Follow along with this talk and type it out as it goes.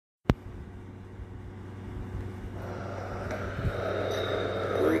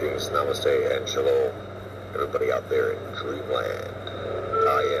Greetings, namaste, and shalom, everybody out there in Dreamland.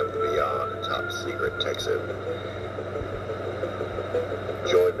 I am the Beyond Top Secret Texan.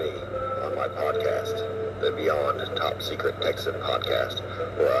 Join me on my podcast, the Beyond Top Secret Texan podcast,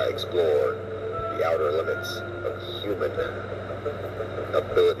 where I explore the outer limits of human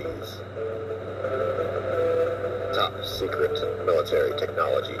abilities, top secret military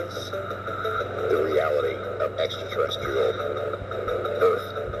technologies, the reality of extraterrestrial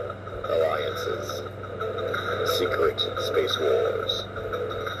Earth alliances, secret space wars,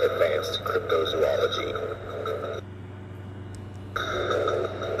 advanced cryptozoology,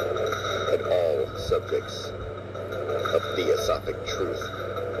 and all subjects of theosophic truth,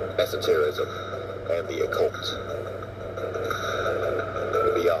 esotericism, and the occult.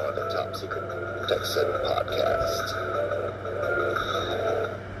 The Beyond Top Secret Texan podcast.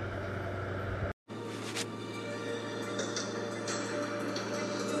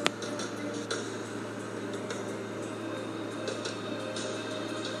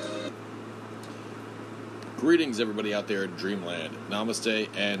 Greetings, everybody out there in Dreamland. Namaste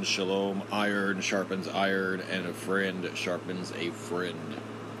and shalom. Iron sharpens iron, and a friend sharpens a friend.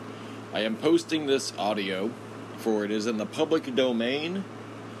 I am posting this audio, for it is in the public domain,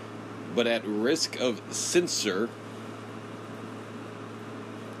 but at risk of censor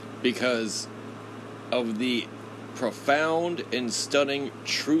because of the profound and stunning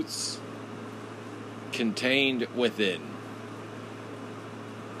truths contained within.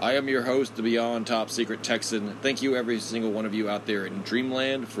 I am your host, the Beyond Top Secret Texan. Thank you, every single one of you out there in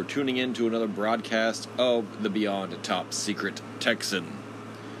Dreamland, for tuning in to another broadcast of the Beyond Top Secret Texan.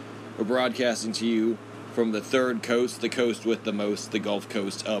 We're broadcasting to you from the third coast, the coast with the most, the Gulf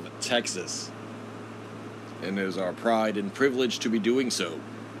Coast of Texas. And it is our pride and privilege to be doing so.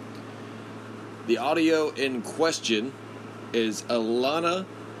 The audio in question is Elena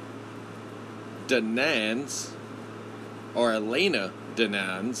Danan's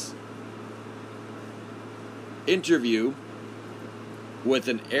interview with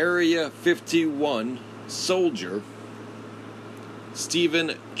an Area 51 soldier,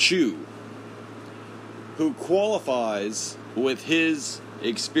 Stephen Chu, who qualifies with his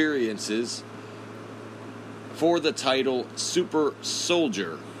experiences for the title Super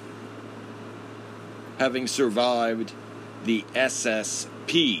Soldier, having survived the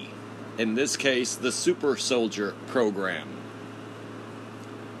SSP, in this case the Super Soldier program,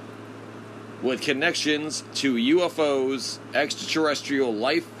 with connections to UFOs, extraterrestrial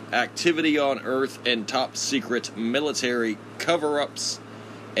life activity on Earth, and top secret military cover-ups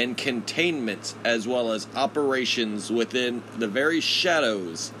and containment, as well as operations within the very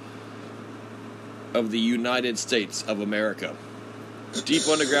shadows of the United States of America. Deep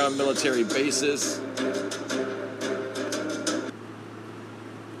underground military bases.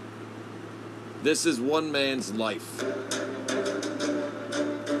 This is one man's life.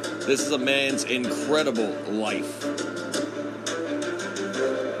 This is a man's incredible life.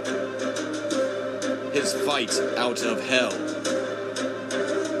 His fight out of hell.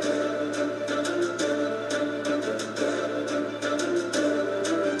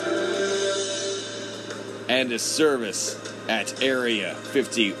 And his service at Area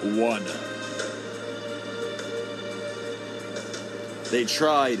 51. They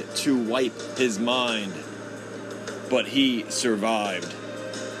tried to wipe his mind, but he survived.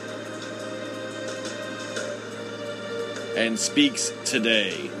 And speaks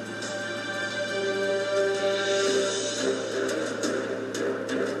today.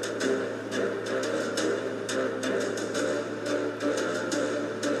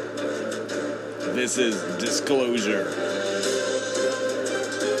 This is Disclosure.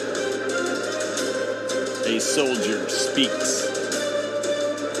 A Soldier Speaks.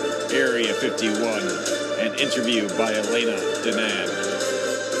 Area 51. An interview by Elena Danan.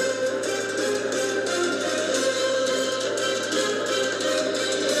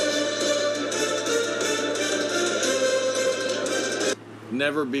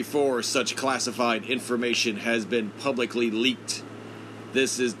 Never before such classified information has been publicly leaked.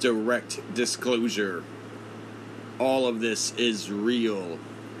 This is direct disclosure. All of this is real.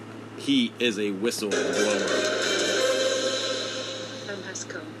 He is a whistleblower. Time has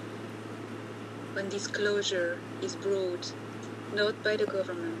come when disclosure is brought not by the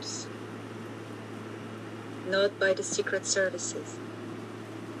governments, not by the secret services,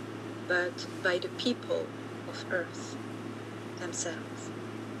 but by the people of Earth themselves.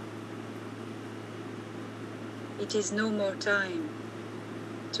 It is no more time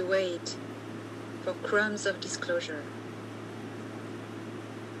to wait for crumbs of disclosure,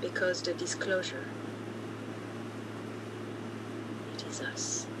 because the disclosure, it is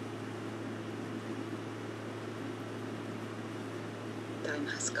us. time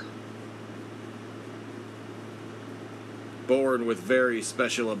has come. Born with very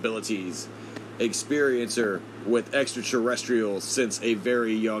special abilities, experiencer with extraterrestrials since a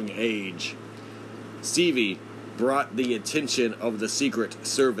very young age, Stevie brought the attention of the Secret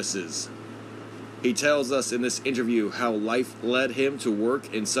Services. He tells us in this interview how life led him to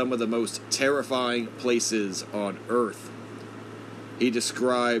work in some of the most terrifying places on Earth. He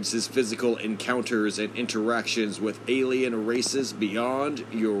describes his physical encounters and interactions with alien races beyond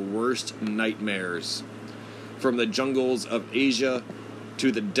your worst nightmares. From the jungles of Asia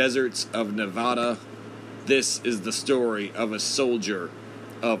to the deserts of Nevada, this is the story of a soldier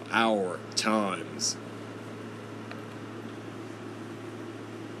of our times.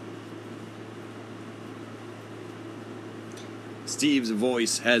 Steve's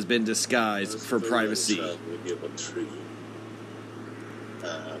voice has been disguised for privacy. Maybe about 3.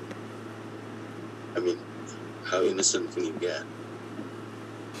 I mean, how innocent can you get?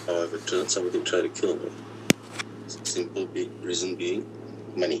 However, it turned out somebody tried to kill me. Simple reason being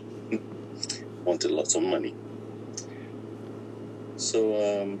money. Wanted lots of money.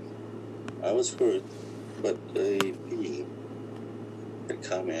 So I was hurt, but a being had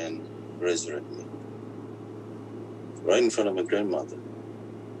come and resurrected me right in front of my grandmother.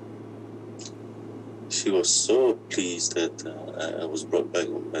 She was so pleased that I was brought back.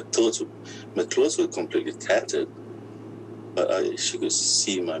 My clothes were completely tattered, but she could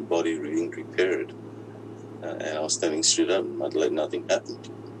see my body being repaired. And I was standing straight up, not like nothing happened.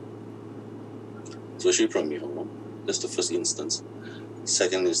 So she brought me home. That's the first instance.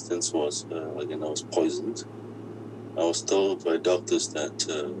 Second instance was again I was poisoned. I was told by doctors that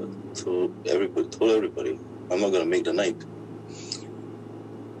told everybody I'm not going to make the night.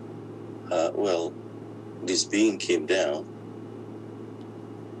 Well, this being came down.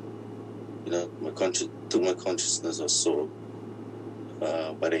 You know, took my consciousness or soul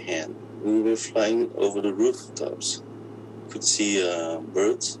by the hand. We were flying over the rooftops. Could see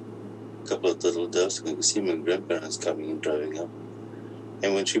birds, a couple of turtle doves. I could see my grandparents coming and driving up.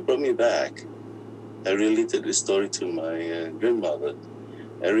 And when she brought me back, I related this story to my grandmother.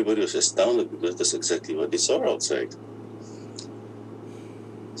 Everybody was astounded because that's exactly what they saw outside.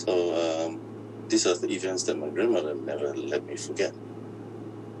 So these are the events that my grandmother never let me forget.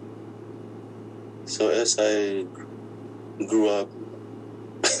 So as I grew up,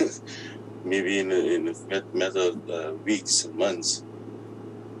 maybe in a matter of weeks and months,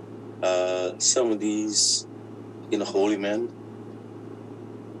 some of these, holy men,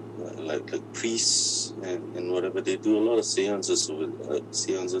 like priests and whatever, they do a lot of seances and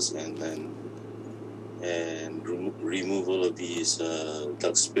removal of these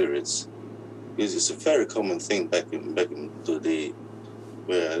dark spirits. It's a very common thing back in the day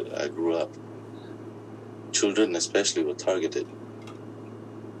where I grew up. Children especially were targeted.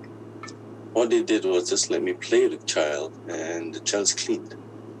 What they did was just let me play with the child, and the child's cleaned.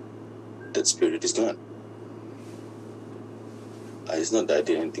 That spirit is gone. It's not that I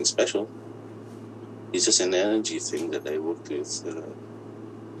did anything special. It's just an energy thing that I worked with,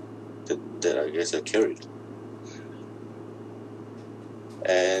 that I guess I carried.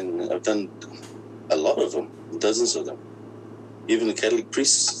 And I've done a lot of them, dozens of them. Even the Catholic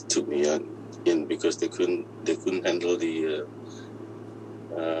priests took me in because they couldn't handle the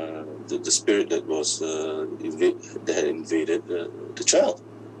spirit that was that had invaded the child.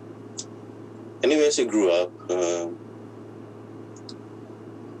 Anyway, as I grew up,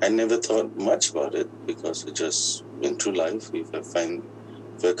 I never thought much about it because I just went through life. If I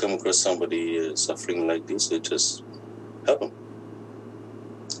come across somebody suffering like this, I just help them.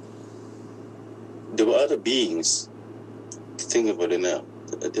 There were other beings. Think about it now.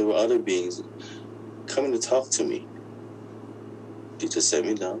 There were other beings coming to talk to me. They just sat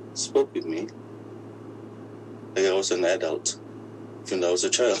me down, spoke with me, like I was an adult, even though I was a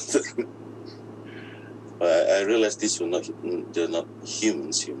child. I realized they're not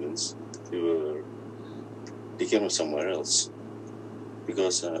humans. They came from somewhere else.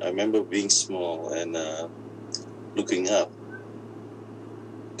 Because I remember being small and looking up.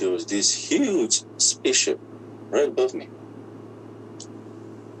 There was this huge spaceship right above me.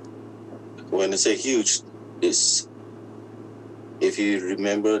 When I say huge, it's, if you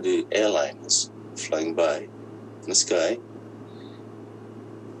remember the airliners flying by in the sky,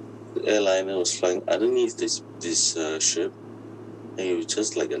 the airliner was flying underneath this ship, and it was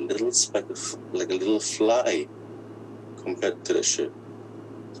just like a little speck like a little fly compared to the ship.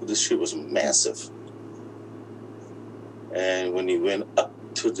 So this ship was massive. And when it went up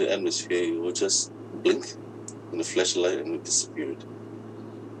to the atmosphere, it would just blink in the flashlight and it disappeared.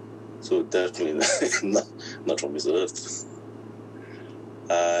 So definitely not from this earth.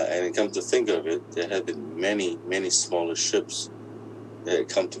 And come to think of it, there have been many, many smaller ships that had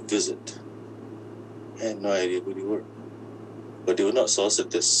come to visit. I had no idea who they were. But they were not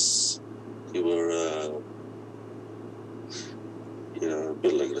saucer-discs. They were, a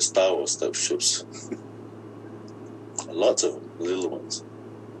bit like the Star Wars type ships. Lots of them, little ones.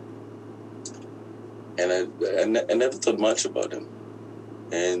 And I never thought much about them.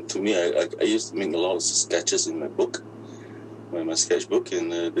 And to me, I used to make a lot of sketches in my book, my sketchbook,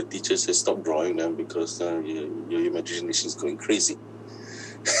 and the teacher said, stop drawing them because your imagination is going crazy.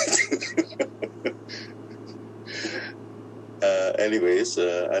 Anyways,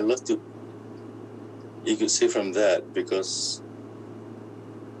 I love to, you could say from that, because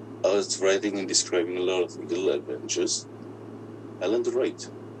I was writing and describing a lot of little adventures, I learned to write.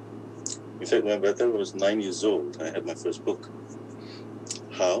 In fact, by the time I was 9 years old, I had my first book.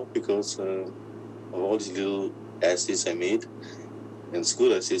 How? Because of all these little essays I made, and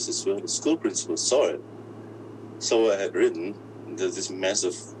school essays as well. The school principal saw it, saw what I had written. There's this mess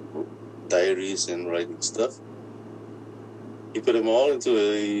of diaries and writing stuff. He put them all into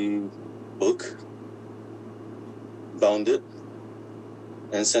a book, bound it,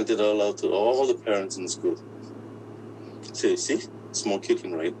 and sent it all out to all the parents in the school. So, see, small kid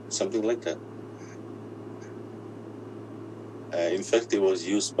can write, something like that. In fact, it was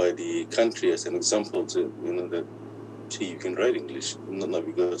used by the country as an example to, that, gee, you can write English. Not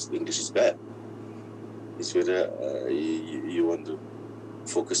because English is bad. It's whether you want to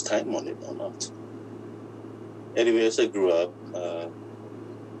focus time on it or not. Anyway, as I grew up,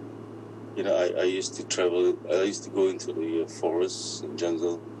 I used to travel. I used to go into the forests and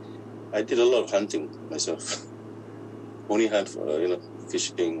jungle. I did a lot of hunting myself. Only hunt for,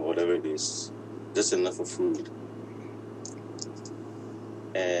 fishing, whatever it is. Just enough for food.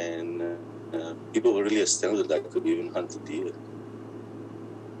 And people were really astounded that I could even hunt a deer.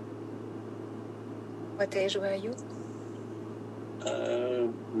 What age were you?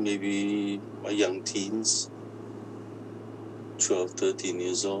 Maybe my young teens, 12, 13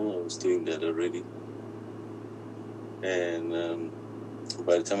 years old. I was doing that already. And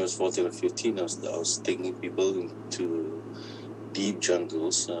by the time I was 14 or 15, I was taking people into deep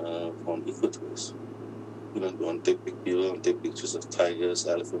jungles on ecotours. Want to take people and take pictures of tigers,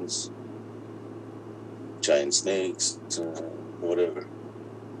 elephants, giant snakes, whatever.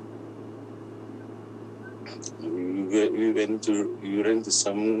 We ran into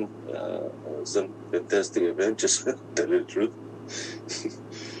some fantastic adventures, to tell you the truth.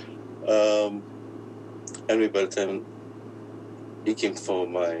 Anyway, by the time it came for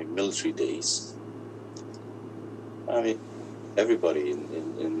my military days, I mean, everybody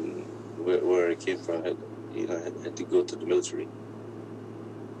in where I came from had to go to the military.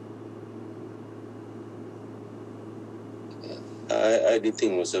 I didn't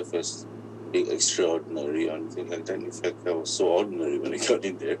think myself as being extraordinary or anything like that. In fact, I was so ordinary when I got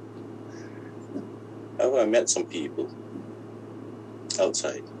in there. However, I met some people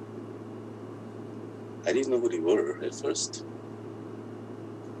outside. I didn't know who they were at first.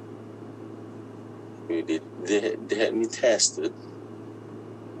 They had me tested,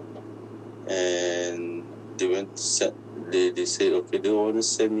 and they said, okay, they want to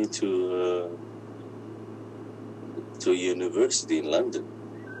send me to a university in London,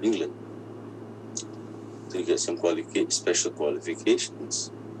 England, to get some special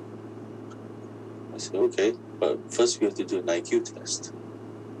qualifications. I said, okay, but first we have to do an IQ test.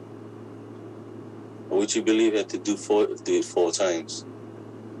 Would you believe I had to do it 4 times?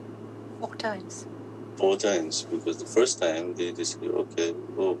 4 times? 4 times, because the first time they said, okay,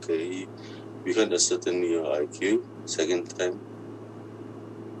 we can ascertain your IQ. Second time,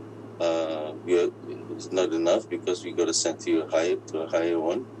 it's not enough because we got to send you to a higher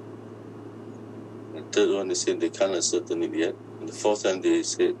one. The third one, they said they can't ascertain it yet. And the 4th time, they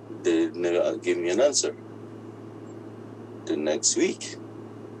said they never gave me an answer. The next week,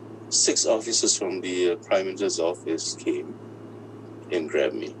 6 officers from the Prime Minister's office came and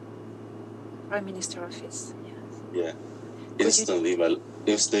grabbed me. Prime Minister office, yes. Yeah. Instantly,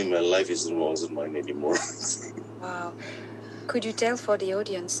 my life wasn't mine anymore. Wow. Could you tell for the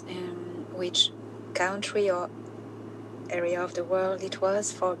audience which country or area of the world it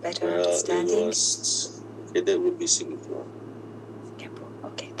was for better understanding? That would be Singapore. Singapore.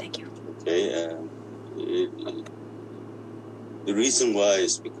 Okay, thank you. Okay, the reason why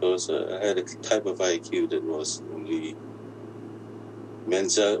is because I had a type of IQ that was only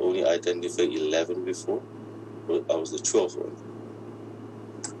Mensa only identified 11 before, but I was the 12th one.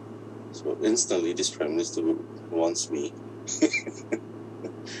 So instantly, this Prime Minister wants me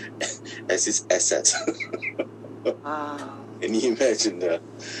as his asset. Wow. Can you imagine that?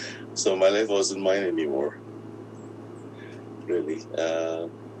 So my life wasn't mine anymore, really.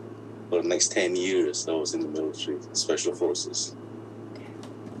 For the next 10 years, I was in the military, Special Forces.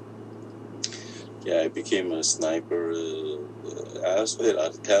 Yeah, I became a sniper. I also had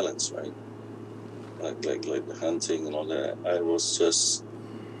other talents, right? Like the hunting and all that. I was just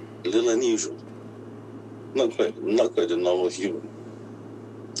a little unusual. Not quite a normal human.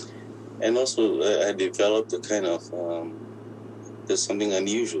 And also, I developed a kind of, there's something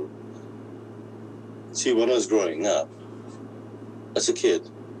unusual. See, when I was growing up, as a kid,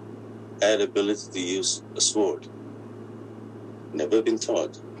 I had the ability to use a sword. Never been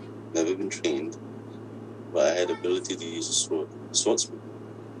taught, never been trained, but I had the ability to use a sword. Swordsman.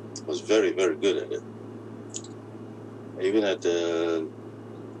 I was very, very good at it. I even had a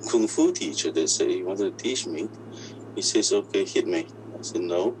kung fu teacher that said he wanted to teach me. He says, okay, hit me. I said,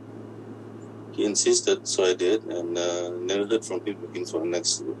 no. He insisted, so I did, and never heard from him again for the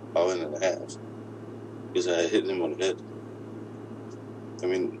next hour and a half. Because I hit him on the head. I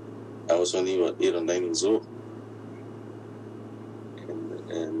mean, I was only, 8 or 9 years old. And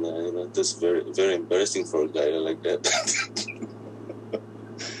you know, that's very, very embarrassing for a guy like that.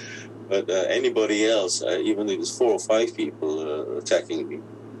 But anybody else, even if it's 4 or 5 people attacking me,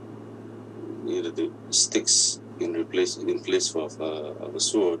 either the sticks in place of a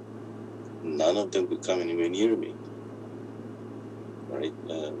sword, none of them could come anywhere near me. Right?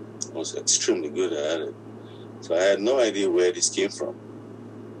 I was extremely good at it. So I had no idea where this came from.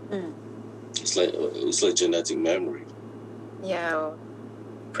 Mm. It's like genetic memory. Yeah.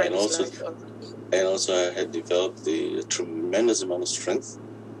 And also I had developed a tremendous amount of strength.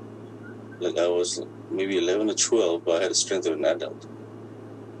 Like I was maybe 11 or 12, but I had the strength of an adult.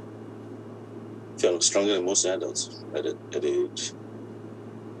 I felt stronger than most adults at the age.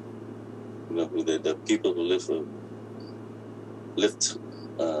 You know, the people who lift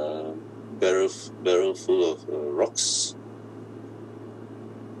barrel full of rocks.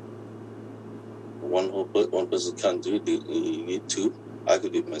 One person can't do it. You need 2. I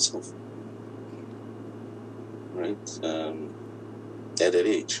could do it myself. Right? At that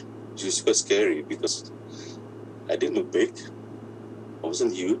age. It was quite scary because I didn't look big. I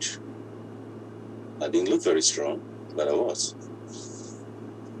wasn't huge. I didn't look very strong, but I was.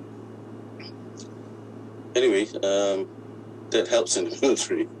 Anyway, that helps in the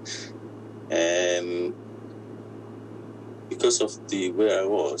military. And because of where I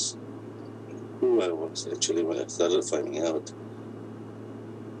was, who I was actually when I started finding out,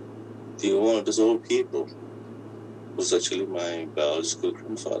 one of those old people was actually my biological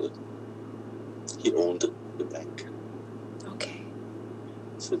grandfather. He owned the bank. Okay.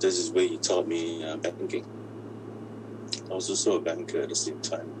 So this is where he taught me banking. I was also a banker at the same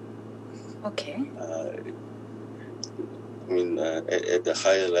time. Okay. I mean, at the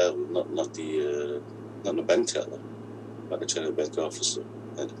higher level, not the bank teller, but actually a bank officer.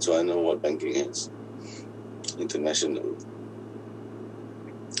 And so I know what banking is internationally.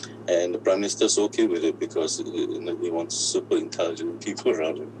 And the Prime Minister's okay with it because he wants super intelligent people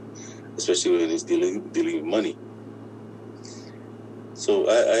around him, especially when he's dealing with money. So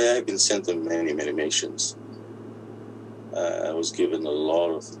I have been sent on many, many missions. I was given a lot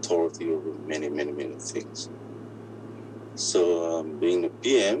of authority over many, many, many things. So being a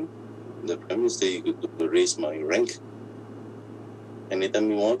PM, the Prime Minister, he could raise my rank anytime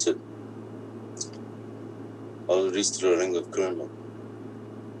he wanted. I was raised to the rank of colonel.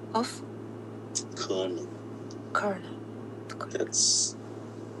 Of? Colonel. Colonel. That's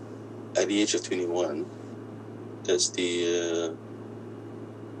at the age of 21. That's the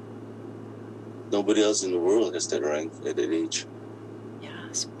nobody else in the world has that rank at that age.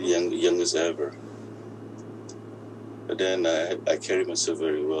 Yes. The youngest ever. But then I carried myself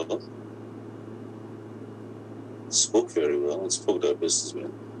very well. Spoke very well and spoke to a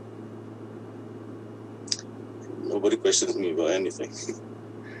businessman. Nobody questioned me about anything.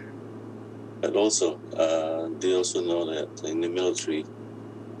 But also, they also know that in the military,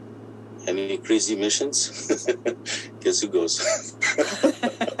 any crazy missions, guess who goes?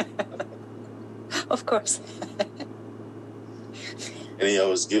 Of course. And I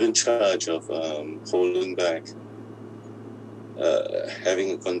was given charge of holding back,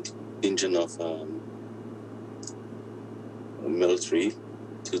 having a contingent of military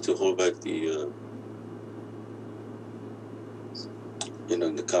to hold back the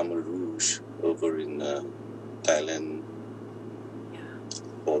the Khmer Rouge over in Thailand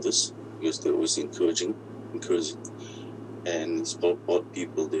borders, because they're always encouraging, and it's Pol Pot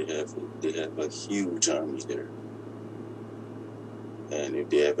people. They have a huge army there, and if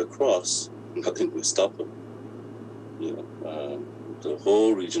they ever cross, nothing will stop them. the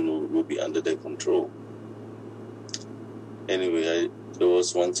whole region will be under their control. Anyway, there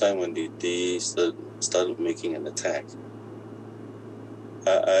was one time when they started making an attack.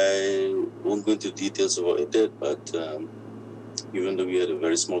 I won't go into details of what it did, but even though we had a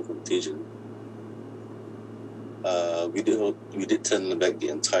very small contingent, we did turn back the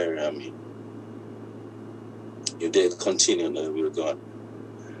entire army. If they had continued, we were gone.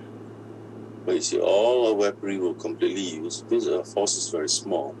 But you see, all our weaponry were completely used because our force is very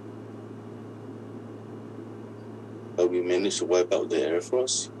small. But we managed to wipe out the Air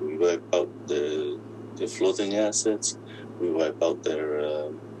Force. We wiped out the floating assets. We wiped out their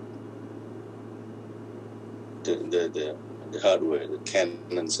the hardware, the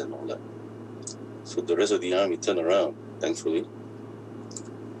cannons and all that. So the rest of the army turned around, thankfully.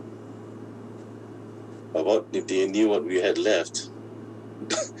 But if they knew what we had left,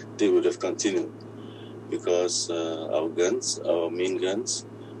 they would have continued. Because our main guns,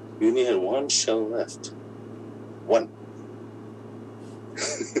 we only had one shell left. One.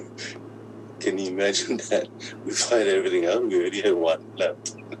 Can you imagine that? We fired everything out, we already had one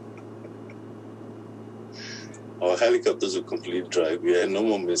left. Our helicopters were completely dry. We had no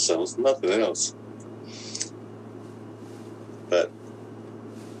more missiles, nothing else. But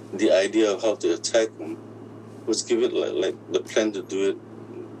the idea of how to attack them was given like the plan to do it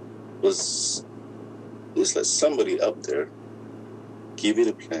was like somebody up there gave you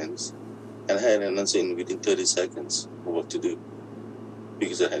the plans and I had an answer within 30 seconds of what to do.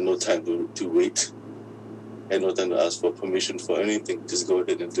 Because I had no time to wait. I had no time to ask for permission for anything. Just go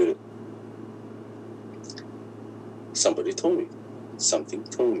ahead and do it. Somebody told me. Something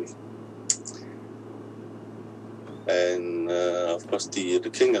told me. And of course, the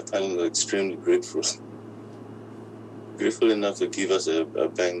King of Thailand was extremely grateful. Grateful enough to give us a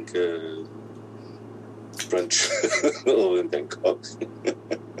bank brunch over in Bangkok. It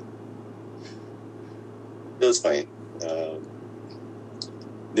was fine.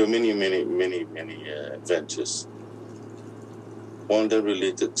 There were many adventures. One that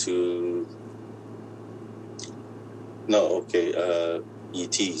related to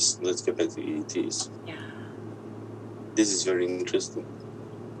ETs. Let's get back to ETs. Yeah. This is very interesting.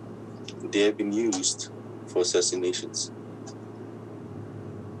 They have been used for assassinations.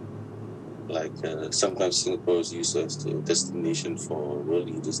 Like sometimes Singapore is used as a destination for world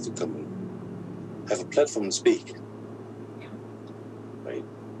leaders to come and have a platform to speak. Right?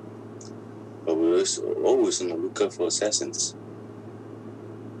 But we're always on the lookout for assassins.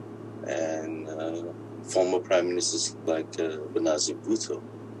 And former prime ministers like Benazir Bhutto,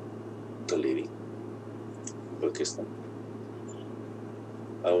 the lady, Pakistan.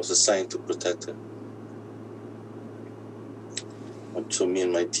 I was assigned to protect her. So me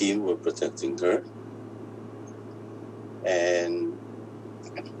and my team were protecting her. And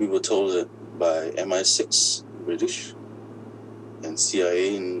we were told that by MI6, British, and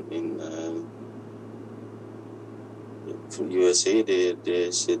CIA from USA,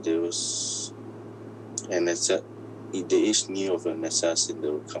 they said there was they each knew of an assassin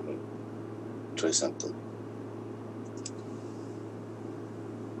that would come and try something.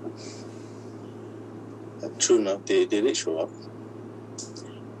 And true enough, they did show up.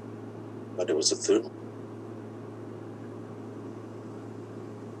 But there was a third one.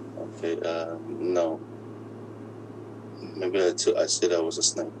 Okay, no. Maybe I said I was a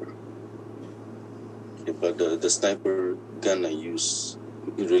sniper. Okay, but the sniper gun I use,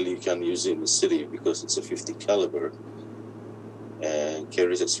 you can't use it in the city because it's a 50 caliber and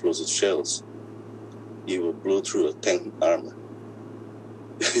carries explosive shells. It will blow through a tank armor.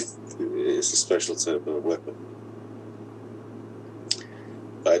 It's a special type of weapon.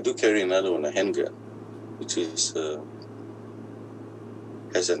 But I do carry another one, a handgun, which is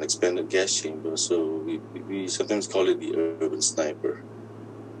has an expanded gas chamber, so we sometimes call it the urban sniper.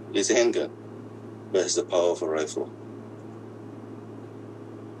 It's a handgun, but has the power of a rifle.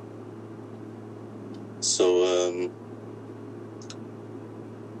 So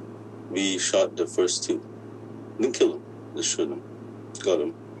we shot the first two. Didn't kill them, just shot them. Got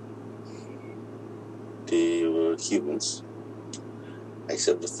them. They were humans,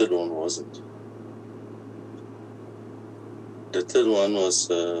 except the third one wasn't. The third one was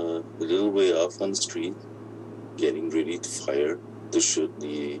a little way off on the street, getting ready to fire to shoot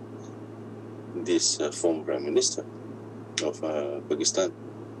this former prime minister of Pakistan.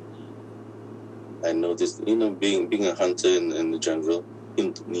 I noticed, being a hunter in the jungle,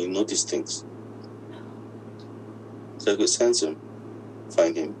 you notice things. So I could sense him,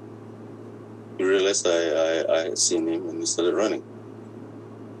 find him. He realized I had seen him and he started running.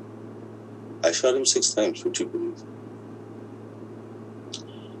 I shot him 6 times, would you believe?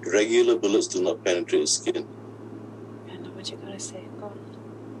 regular bullets do not penetrate skin. I know what you're gonna say. Go on.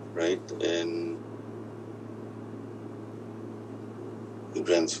 Right? And it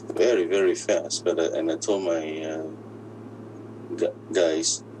ran very, very fast. But I told my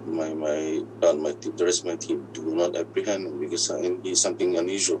guys, the rest of my team, do not apprehend him because he's something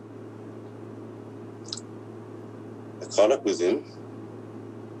unusual. I caught up with him,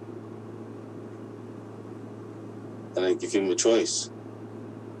 and I give him a choice: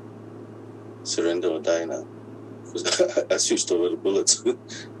 surrender or die now. Because I switched over the bullets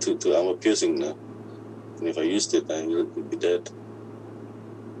to armor piercing now, and if I used it, I would be dead.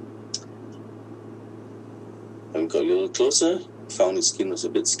 I got a little closer, found his skin was a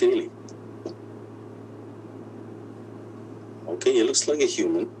bit scaly. Okay, he looks like a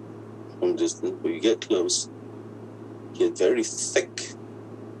human from distance, but you get close, he had very thick,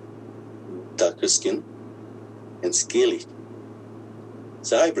 darker skin and scaly.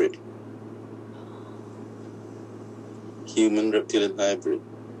 It's a hybrid. Human reptilian hybrid.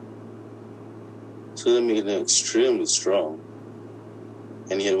 So that made him extremely strong.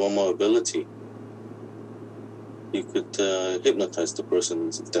 And he had one more ability. He could hypnotize the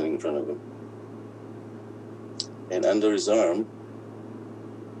person standing in front of him. And under his arm,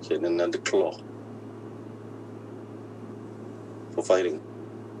 he had another claw for fighting.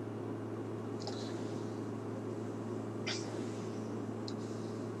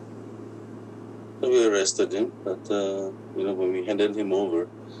 So we arrested him, but when we handed him over,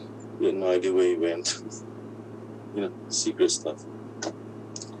 we had no idea where he went. Secret stuff.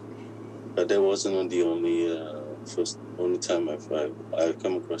 But that wasn't the only time I've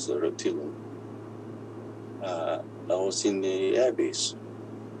come across a reptilian. I was in the airbase,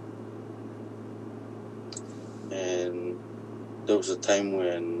 and there was a time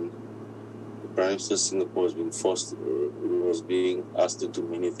when the Prime Minister of Singapore was being asked to do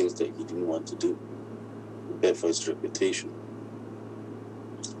many things that he didn't want to do, bad for his reputation.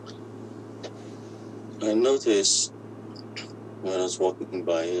 I noticed when I was walking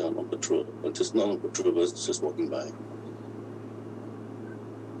by on patrol, but just not on patrol, but just walking by,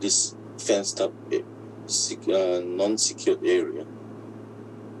 this fenced up, non-secured area.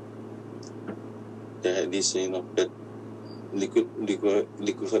 They had these,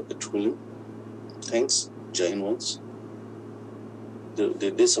 liquefied petroleum tanks, giant ones.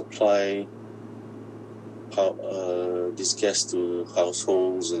 They supply this gas to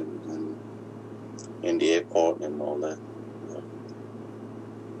households and the airport and all that.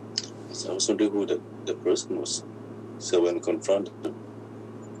 So I was wondering who the person was. So when confronted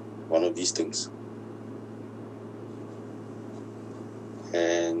one of these things,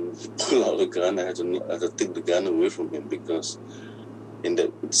 and he pulled out the gun, I had to take the gun away from him because in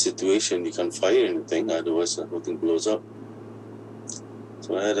that situation you can't fire anything, otherwise the whole thing blows up.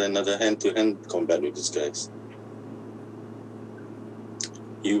 So I had another hand-to-hand combat with these guys.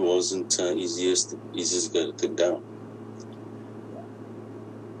 He wasn't easiest guy to take down.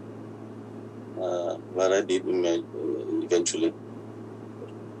 But I did eventually.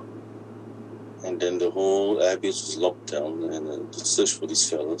 And then the whole airbase was locked down and to search for these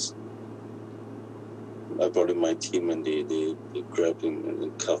fellas. I brought in my team and they grabbed him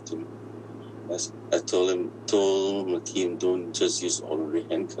and cuffed him. I told my team, don't just use ordinary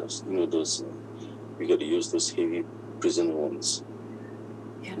handcuffs. Those, we got to use those heavy prison ones.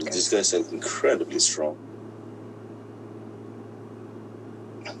 Handcuffs. These guys are incredibly strong.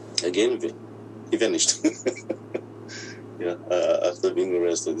 Again, he vanished. After being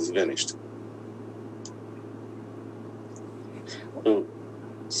arrested, he vanished.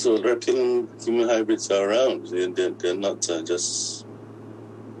 So reptilian human hybrids are around. They're not just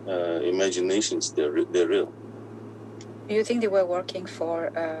imaginations. They're real. Do you think they were working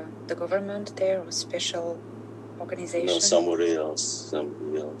for the government there or special organization? No, somewhere else.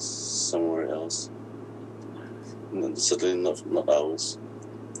 No, certainly not ours.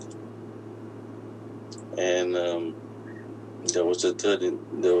 And there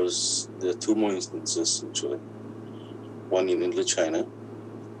are two more instances actually. One in Indochina,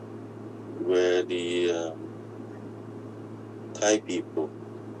 where the Thai people,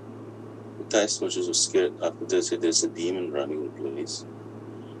 the Thai soldiers were scared after they said there's a demon running the place.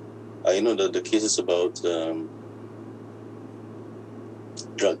 I know that the cases about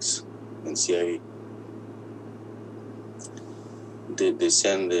drugs and CIA. They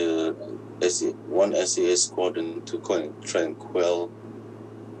send one SAS squadron to try and quell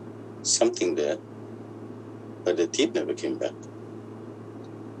something there, but the team never came back.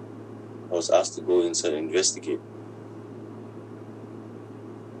 I was asked to go inside and investigate.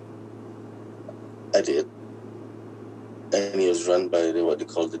 I did, and it was is run by what they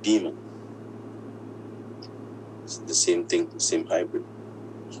call the demon. It's the same thing, the same hybrid,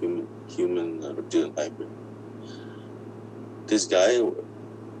 human reptilian hybrid. This guy,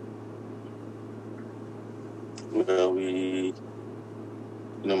 well,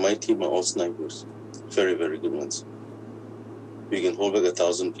 my team are all snipers, very, very good ones. We can hold back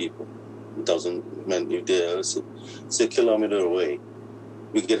 1,000 people, 1,000 men. If they're say a kilometer away,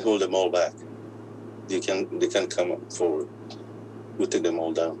 we can hold them all back. They can't come up forward. We'll take them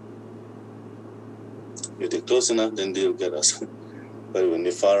all down. If they're close enough, then they'll get us. But when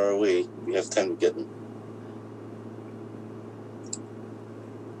they're far away, we have time to get them.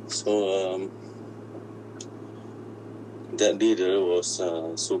 So that leader was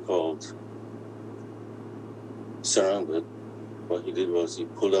so-called surrounded. What he did was he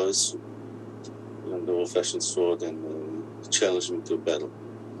pulled out his the old-fashioned sword and challenged me to a battle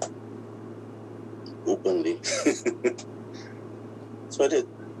openly. So I did.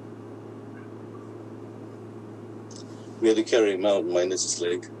 We had to carry him out minus his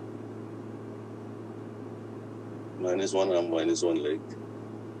leg. Minus one arm, minus one leg.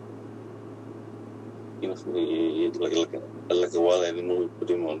 Like a wild animal, we put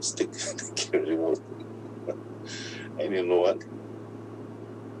him on a stick and carried him out. And you know what?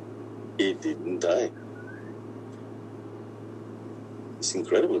 He didn't die. It's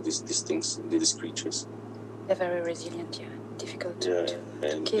incredible, these things, these creatures. They're very resilient, yeah. Difficult to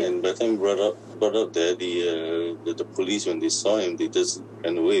and kill. And by the time brought up there, the police, when they saw him, they just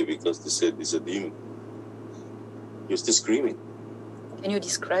ran away because they said he's a demon. He was just screaming. Can you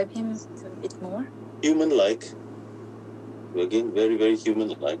describe him a bit more? Human-like. Again, very, very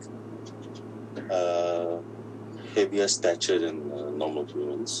human-like. Heavier stature than normal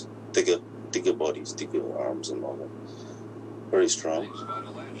humans. Thicker bodies, thicker arms and all that. Very strong.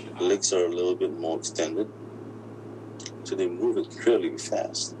 Legs are a little bit more extended. So they move incredibly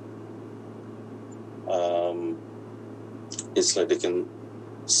fast. It's like they can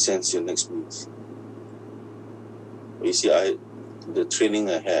sense your next move. You see, the training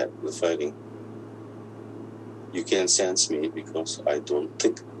I had, the fighting, you can't sense me because I don't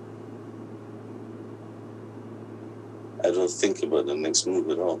think. I don't think about the next move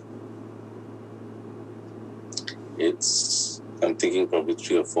at all. I'm thinking probably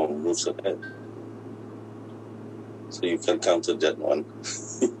 3 or 4 moves ahead. So you can counter that one.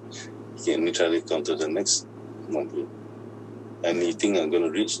 You can literally counter the next one. And you think I'm going to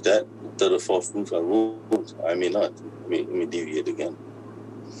reach that 3rd or 4th move, I won't. I may not. I may deviate again.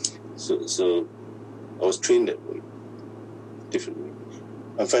 So I was trained that way, differently.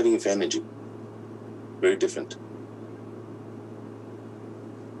 I'm fighting with energy, very different.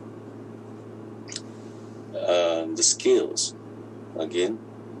 The skills, again,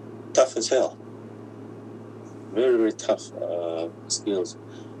 tough as hell. Very, very tough skills.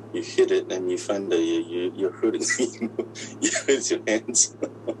 You hit it and you find that you're hurting. You hurt your hands.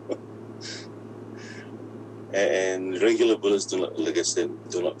 And regular bullets do not, like I said,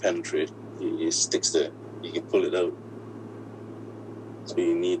 do not penetrate. It sticks there. You can pull it out. So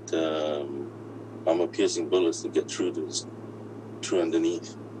you need armor-piercing bullets to get through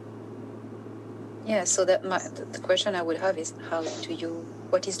underneath. Yeah, so the question I would have is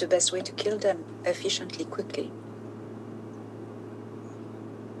what is the best way to kill them efficiently, quickly?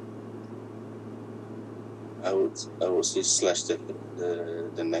 I would say slash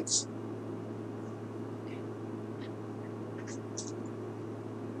the necks.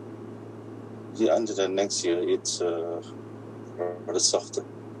 Under the necks here, it's rather softer.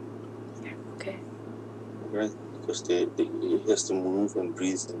 Okay. Right, because it has to move and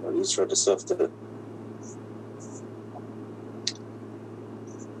breathe, and it's rather softer.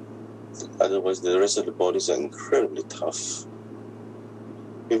 Otherwise, the rest of the bodies are incredibly tough.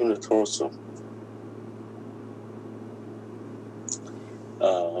 Even the torso.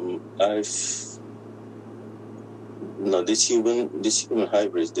 These human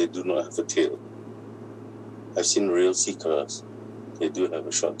hybrids, they do not have a tail. I've seen real sea cars. They do have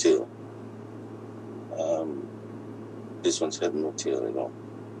a short tail. This one's had no tail at all.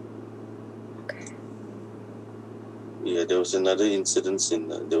 Okay. Yeah, there was another incident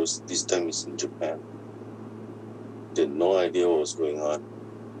this time it's in Japan. They had no idea what was going on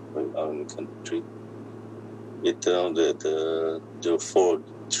out in the country. It turned out that there were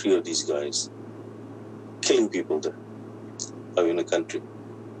 3 of these guys killing people there out in the country.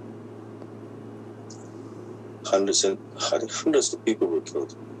 Hundreds of people were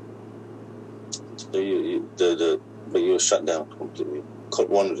killed. So but you were shut down completely. Caught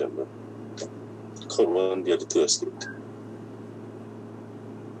one of them, caught one, the other 2 escaped.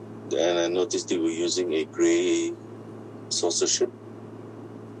 And I noticed they were using a grey saucer ship.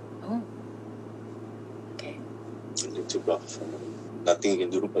 Oh. Okay. And they took off. And nothing you can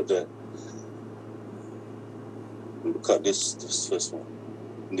do about that. We caught this first one.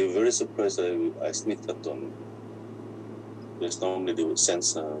 And they were very surprised that I sneaked up on them. Because normally they would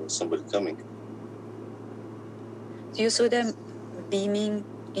sense somebody coming. So you saw them beaming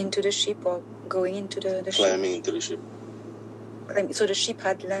into the ship or going into the ship? Climbing into the ship. So the ship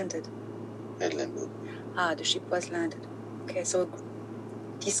had landed? Had landed. Ah, the ship was landed. Okay, so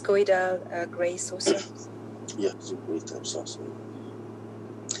discoidal gray saucer. Yeah, it's a great type saucer.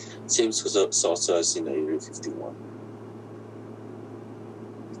 Same saucer as in Area 51.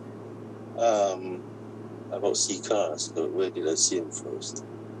 About sea cars, where did I see them first?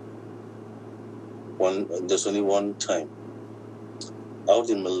 There's only one time. Out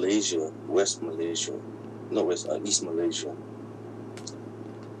in Malaysia, East Malaysia.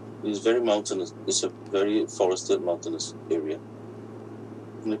 It's very mountainous. It's a very forested, mountainous area.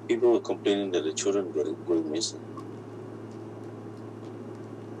 And the people were complaining that the children were going missing.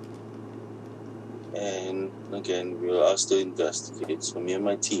 And again, we were asked to investigate. So me and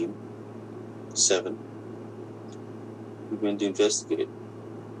my team, 7, we went to investigate.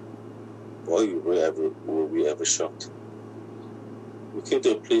 Boy, were we ever shocked. We came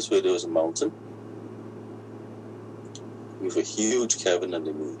to a place where there was a mountain with a huge cabin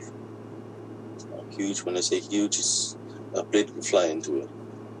underneath. Huge, when I say huge, it's a plane can fly into it.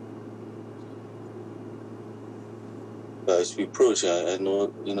 But as we approached, I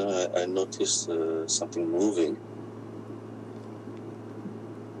noticed something moving.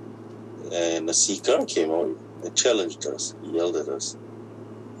 And a sea car came out and challenged us, yelled at us.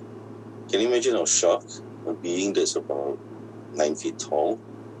 Can you imagine our shock? A being that's about 9 feet tall,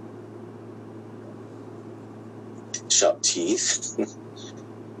 sharp teeth,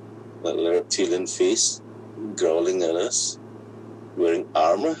 like a reptilian face, growling at us, wearing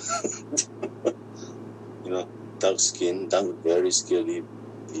armor. Dark skin, very scaly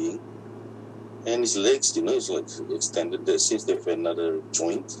being. And his legs, it's like extended. That seems to have another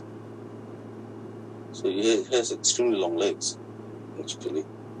joint. So he has extremely long legs, actually.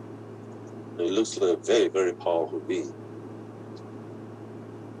 It looks like a very, very powerful being.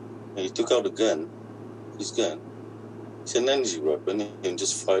 And he took out his gun. It's an energy weapon, and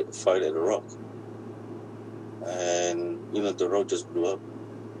just fired at a rock. And, the rock just blew up.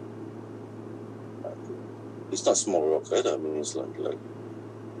 It's not a small rock either. I mean, it's like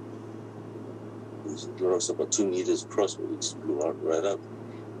the rock's about 2 meters across, but it just blew right up.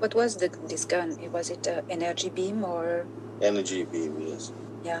 What was this gun? Was it an energy beam or? Energy beam, yes.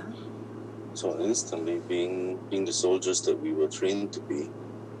 Yeah. So instantly, being the soldiers that we were trained to be,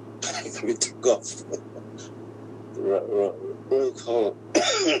 we took off.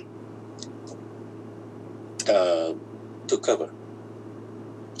 Took cover.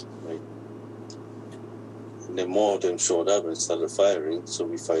 Right. And then more of them showed up and started firing, so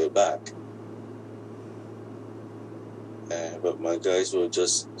we fired back. But my guys were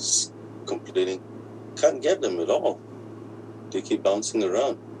just complaining, can't get them at all. They keep bouncing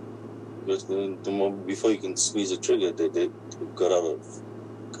around. Because the moment before you can squeeze the trigger, they got out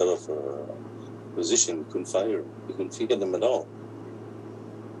of position. We couldn't fire them. We couldn't get them at all.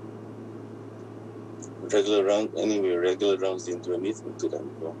 Regular rounds didn't do anything to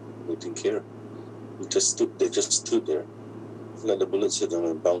them. They didn't care. They just stood there. Let the bullets hit them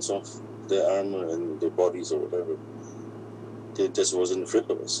and bounce off their armor and their bodies or whatever. They just wasn't afraid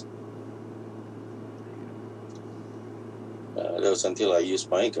of us. That was until I used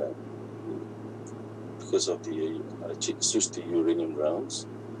my gun. Because of I switched to uranium rounds,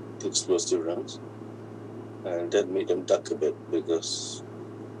 the explosive rounds. And that made them duck a bit because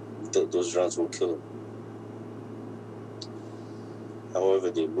those rounds will kill them. However,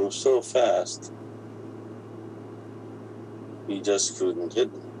 they moved so fast, we just couldn't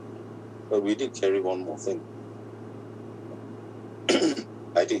hit them. But we did carry one more thing.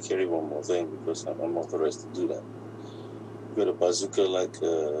 I did carry one more thing because I'm authorized to do that. We got a bazooka-like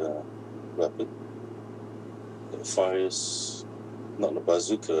weapon. It fires, not the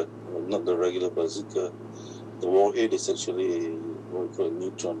bazooka, not the regular bazooka. The warhead is actually what we call a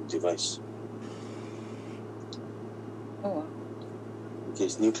neutron device. Oh. Okay,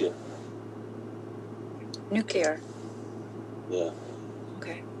 it's nuclear. Nuclear? Yeah.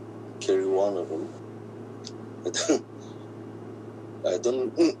 Okay. Carry one of them. I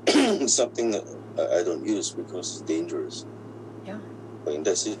don't something I don't use because it's dangerous. Yeah. But in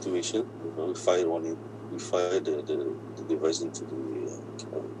that situation, we fired the device into the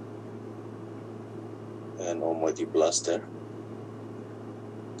cabin. And almighty blast there.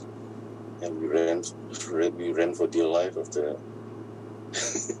 and we ran for dear life after.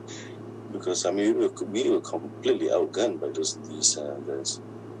 Because I mean we were completely outgunned by these guys.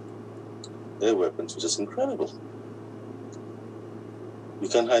 Their weapons were just incredible. You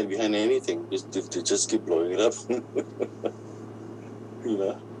can't hide behind anything. They just keep blowing it up. You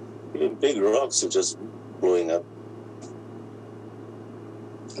know, even big rocks are just blowing up.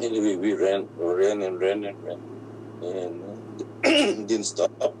 Anyway, we ran and didn't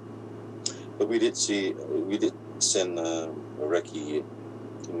stop. But we did send a recce,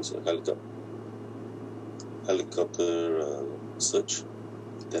 helicopter search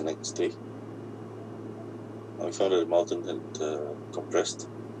the next day. We found that the mountain had compressed,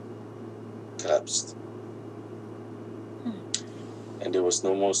 collapsed, and there was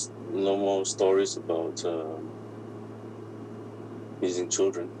no more stories about missing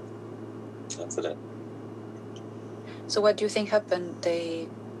children after that. So what do you think happened? I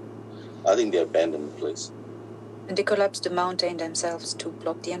think they abandoned the place. And they collapsed the mountain themselves to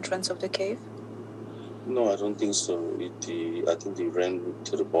block the entrance of the cave? No, I don't think so. I think they ran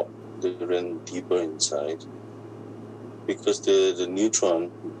to the bottom. They ran deeper inside because the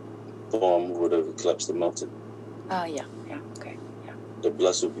neutron bomb would have collapsed the mountain. Yeah, okay, yeah. The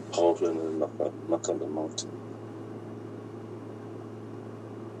blast would be powerful and knock on the mountain.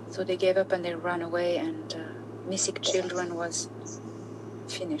 So they gave up and they ran away, and missing children was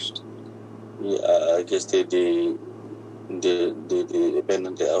finished. Yeah, I guess they abandoned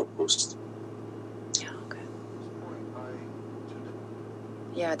the outpost. Yeah, okay.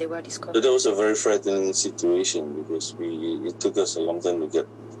 Yeah, they were discovered. But that was a very frightening situation because it took us a long time to get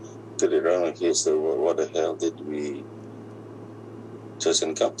to the ground here. So what the hell did we just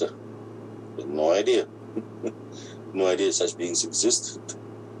encounter? We had no idea. No idea such beings existed.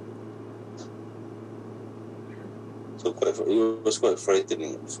 So it was quite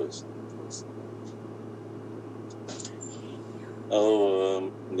frightening at first. There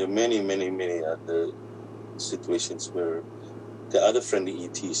are many other situations where the other friendly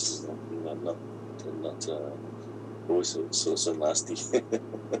ETs, they're not always so nasty.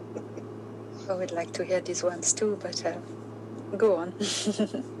 I would like to hear these ones too, but go on.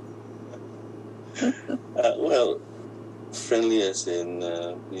 Well, friendly as in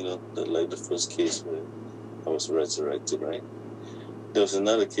the first case where I was resurrected, right? There was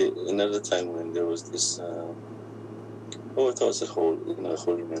another time when there was this. I thought it was a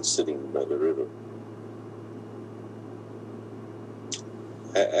holy man sitting by the river.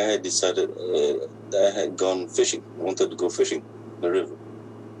 I had decided that I had gone fishing. I wanted to go fishing in the river.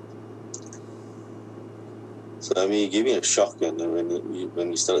 So I mean, it gave me a shock, and when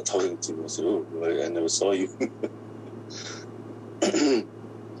you started talking to me, I said, "Oh, I never saw you."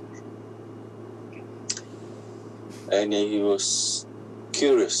 And he was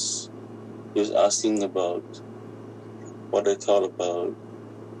curious. He was asking about what I thought about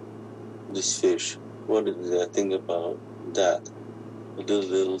this fish. What did I think about that? The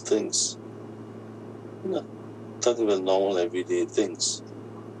little things. Talking about normal everyday things.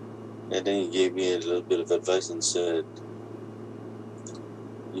 And then he gave me a little bit of advice and said,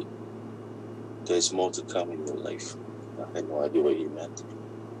 there's more to come in your life. I had no idea what he meant.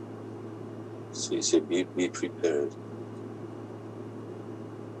 So he said, be prepared.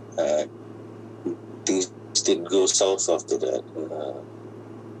 Things didn't go south after that.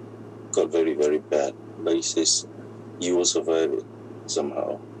 Got very, very bad. But he says, you will survive it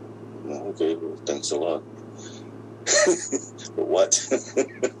somehow. Okay, well, thanks a lot. But what?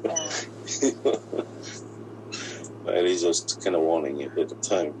 But at least I was kind of warning it at the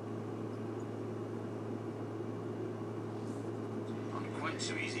time. Quite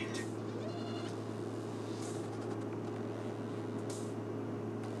so easy to...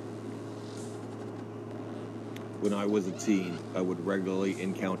 When I was a teen, I would regularly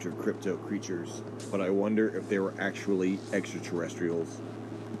encounter crypto creatures, but I wonder if they were actually extraterrestrials.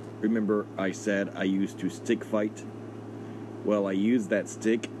 Remember I said I used to stick fight? Well, I used that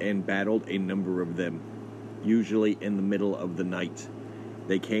stick and battled a number of them, usually in the middle of the night.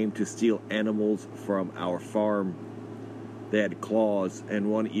 They came to steal animals from our farm. They had claws,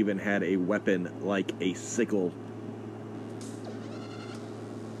 and one even had a weapon like a sickle.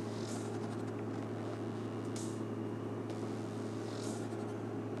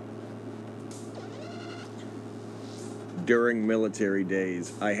 During military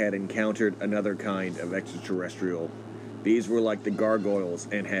days, I had encountered another kind of extraterrestrial. These were like the gargoyles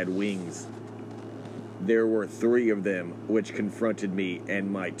and had wings. There were 3 of them which confronted me and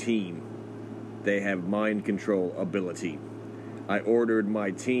my team. They have mind control ability. I ordered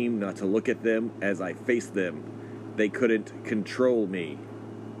my team not to look at them as I faced them. They couldn't control me.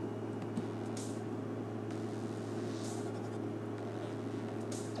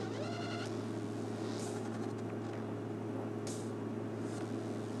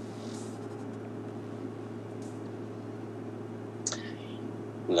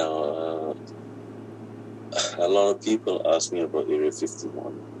 Now, a lot of people ask me about Area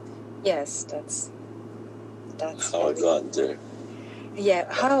 51. Yes, that's How I got there.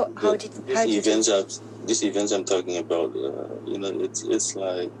 Yeah, how did you... These events I'm talking about, it's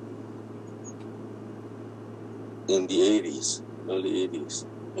like in the 80s, early 80s.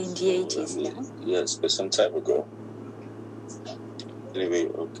 In the 80s, yeah? Yes, but some time ago. Anyway,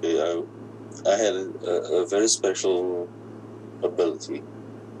 okay, I had a very special ability.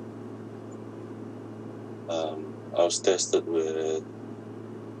 I was tested with,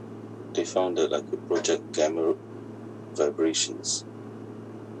 they found that I could project gamma vibrations,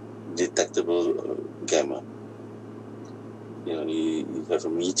 detectable gamma. You have a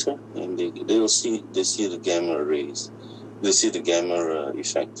meter, and they see the gamma rays, they see the gamma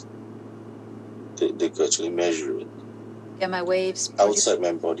effect. They could actually measure it. Gamma waves outside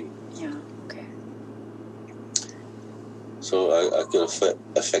my body. Yeah. Okay. So I could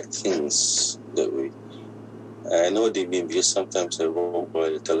affect things that way. I know what they mean because sometimes I walk by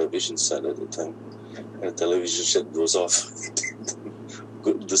a television set at the time, and the television set goes off.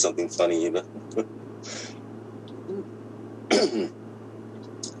 Do something funny,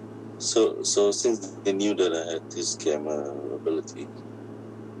 So since they knew that I had this gamma ability,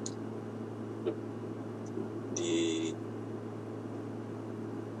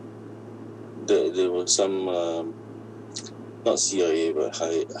 there was some not CIA but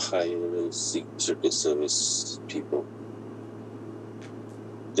higher Secret Service people.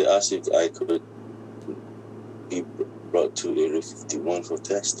 They asked if I could be brought to Area 51 for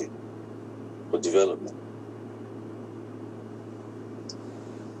testing, for development.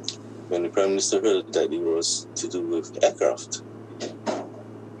 When the Prime Minister heard that it was to do with aircraft,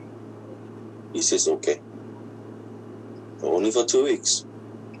 he says, okay, but only for 2 weeks.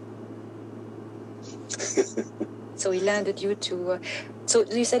 So he landed you to... so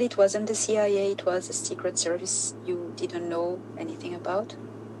you said it wasn't the CIA, it was a Secret Service you didn't know anything about?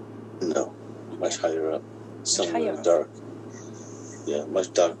 No, much higher up. Somewhere dark. Yeah,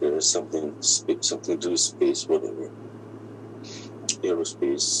 much darker. Something to do with space, whatever.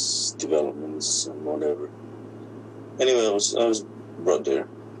 Aerospace developments and whatever. Anyway, I was brought there.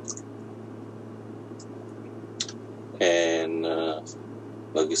 And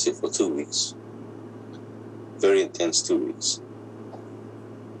like I said, for 2 weeks. Very intense 2 weeks.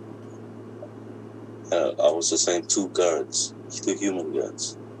 I was assigned 2 guards, 2 human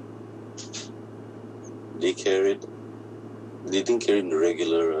guards. They didn't carry the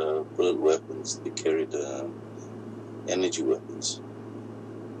regular bullet weapons. They carried energy weapons.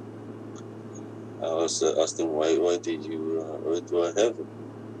 I was asked them, why did you, why do I have them?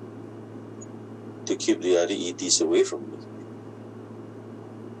 To keep the other ETs away from me.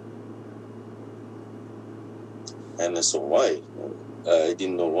 And I said, why? I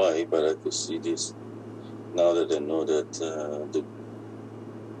didn't know why, but I could see this. Now that I know that the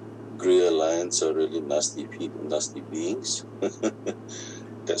Grey Alliance are really nasty people, nasty beings.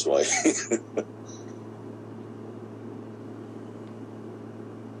 That's why.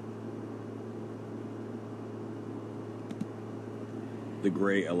 The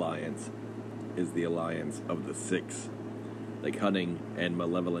Grey Alliance is the alliance of the Six, the cunning and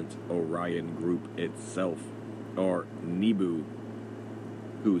malevolent Orion Group itself, or Nebu,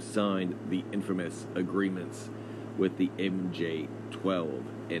 who signed the infamous agreements with the MJ-12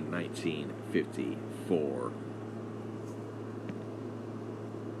 in 1954.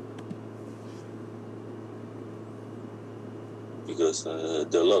 Because there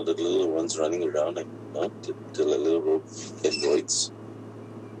are a lot of the little ones running around, the little androids.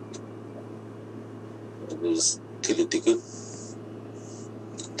 There's Tilitiku,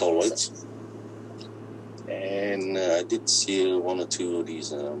 tall-whites. And I did see 1 or 2 of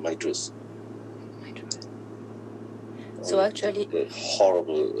these mitras. So actually... They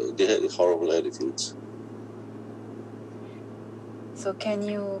had horrible attitudes. So can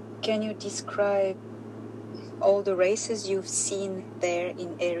you describe all the races you've seen there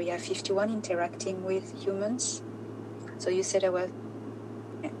in Area 51 interacting with humans? So you said there were...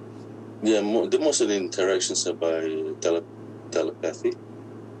 Yeah, most of the interactions are by telepathy.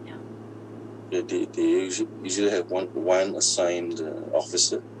 Yeah. They usually have one assigned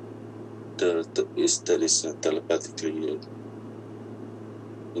officer that is telepathically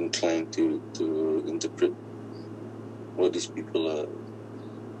inclined to interpret what these people are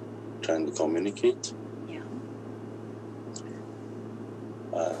trying to communicate. Yeah.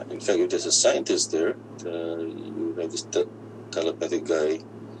 In fact, if there's a scientist there, you have this telepathic guy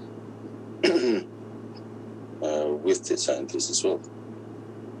with the scientist as well.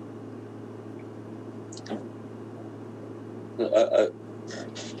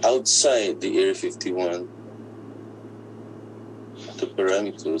 outside the Area 51, the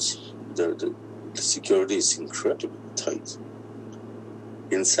parameters, the security is incredibly tight.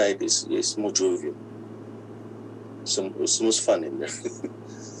 Inside is more jovial. It's most fun in there.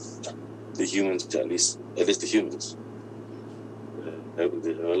 The humans, at least the humans. There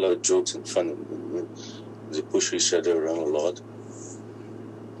are a lot of jokes and fun. And they push each other around a lot.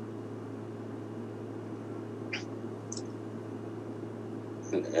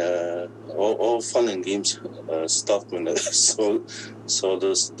 And, all fun and games stopped when I saw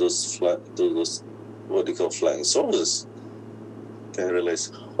those what they call flying saucers. Then I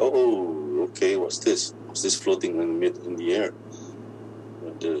realized, oh, okay, what's this? What's this floating in the air?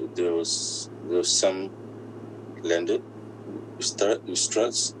 There was some landed.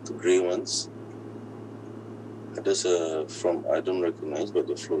 Struts, the grey ones. Others from I don't recognize, but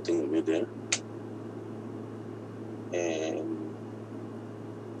they're floating in midair. And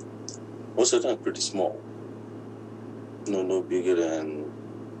most of them are pretty small. No bigger than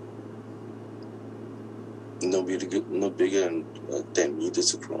 10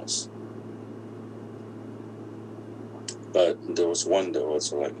 meters across. But there was one that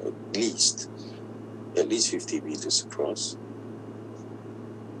was like at least 50 meters across.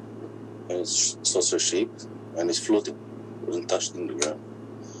 And it's saucer shaped and it's floating. It wasn't touched in the ground.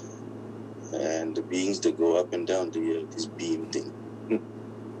 And the beings that go up and down this beam thing,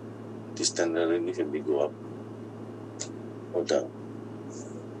 they stand underneath and they go up or down.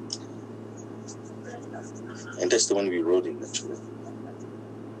 And that's the one we rode in actually.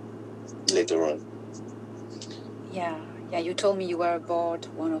 Later on. Yeah, you told me you were aboard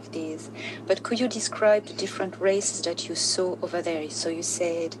one of these. But could you describe the different races that you saw over there? So you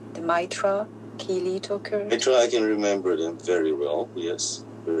said the Mitra, Kili, Toker. Mitra, I can remember them very well, yes,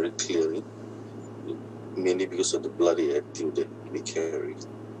 very clearly. Mainly because of the bloody attitude that they carry.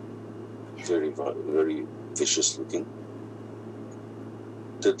 Very, very vicious looking.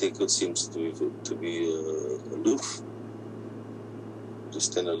 That they could seem to be aloof. To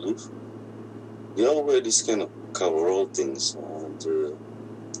stand aloof. They all wear these kind of coverall things. The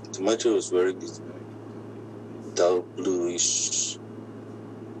Mitra was wearing this dull bluish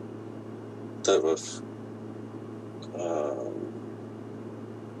type of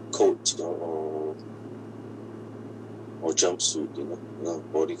coat or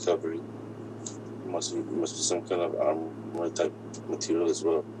jumpsuit, body covering. It must be some kind of armor type material as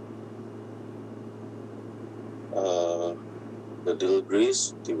well. The little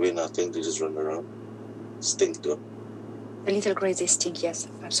greys, they weigh nothing, they just run around. Stink though. The little greys, they stink, yes,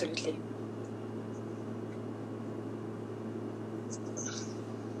 absolutely.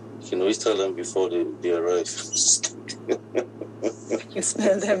 You can always tell them before they arrive. You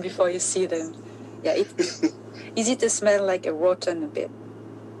smell them before you see them. Yeah, is it a smell like a rotten a bit?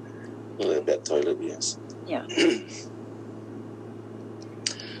 Like a bad toilet, yes. Yeah.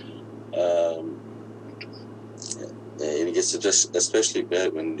 And it gets especially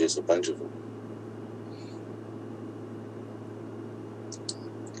bad when there's a bunch of them.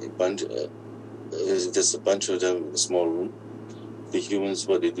 There's a bunch of them in a small room. The humans,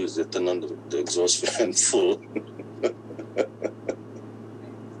 what they do is they turn on the exhaust fan full.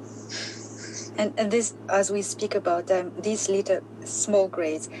 And this, as we speak about them, these little small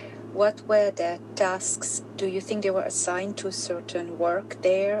greys, what were their tasks? Do you think they were assigned to certain work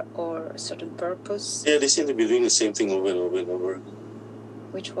there or a certain purpose? Yeah, they seem to be doing the same thing over and over and over again.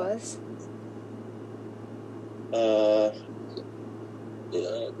 Which was?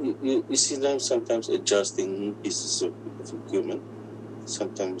 You see them sometimes adjusting pieces of equipment,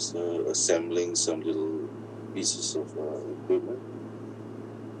 sometimes assembling some little pieces of equipment,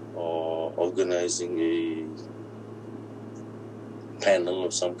 or organizing a panel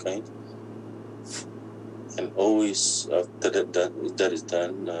of some kind. And always after that is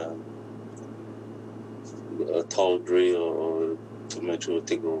done, a tall grey or tomato will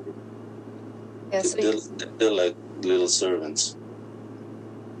take over. Yeah, so they're like little servants.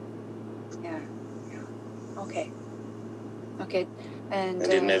 Yeah. Okay. And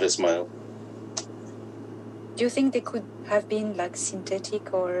they never smile. Do you think they could have been like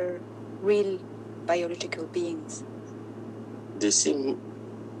synthetic or real biological beings? They seem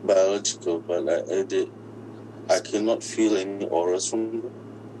biological, but I cannot feel any auras from them.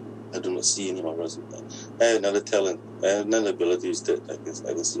 I do not see any auras. I have another talent. I have another ability is that I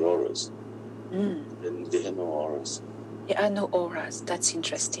can see auras. And they have no auras. There are no auras. That's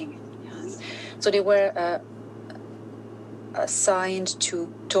interesting. Yes. So they were assigned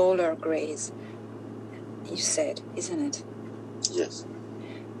to taller greys, you said, isn't it? Yes.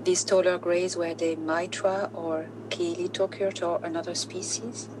 These taller greys were the Mitra or Keelitokert or another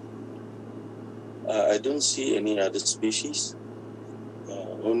species? I don't see any other species.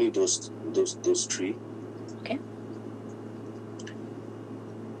 Only those three. Okay.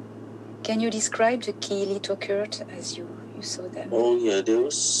 Can you describe the Keelitokert as you saw them? Oh yeah, there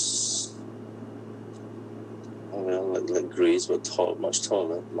was like greys, but tall, much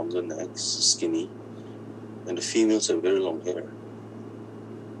taller, longer necks, skinny, and the females have very long hair.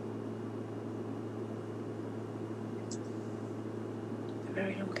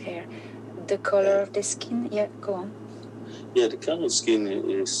 Very long hair. The color of the skin? Yeah, go on. Yeah, the color of skin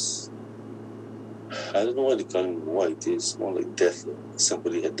is, I don't know why they call it white. It's more like death.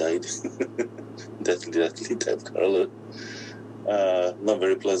 Somebody had died. deathly type color. Not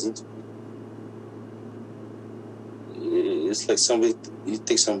very pleasant. It's like you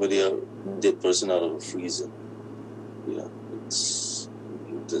take somebody out, dead person out of a freezer. Yeah,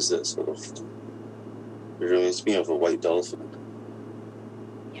 there's that sort of. It reminds me of a white dolphin.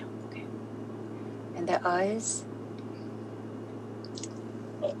 Yeah, okay. And the eyes?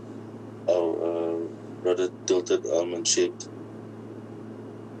 Rather tilted, almond shaped,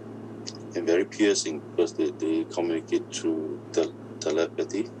 and very piercing because they communicate through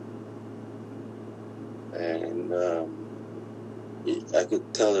telepathy. And I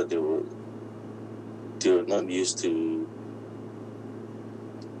could tell that they were not used to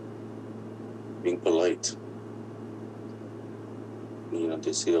being polite. You know,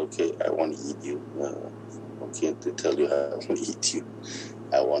 they say, "Okay, I want to eat you." Okay, they tell you, "I want to eat you.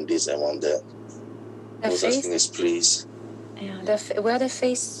 I want this. I want that." No such thing as please. Yeah, were the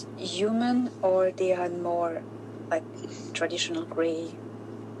face human, or they had more like traditional gray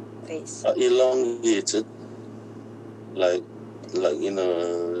face? Elongated, like you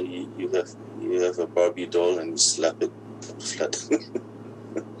know, you have a Barbie doll and you slap it flat.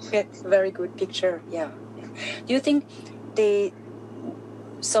 Yeah, very good picture. Yeah. Do you think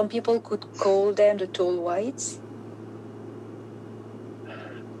some people could call them the tall whites,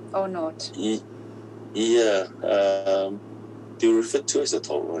 or not? Yeah, they were referred to as the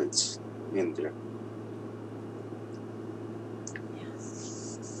tall whites in there.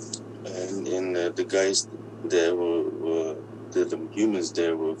 And the guys there were the humans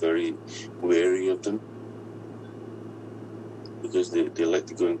there were very wary of them because they like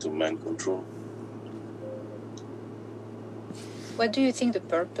to go into mind control. What do you think the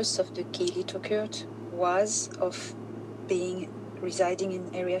purpose of the Keelitokert was of residing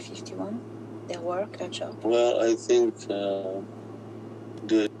in Area 51? Their work, their job? Well, I think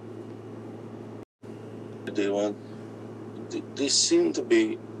they seem to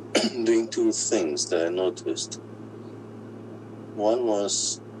be doing two things that I noticed. One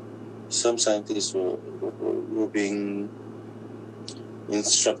was some scientists were being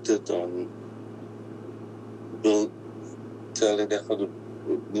instructed on telling them how to,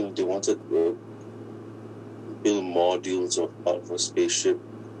 they wanted to build modules of a spaceship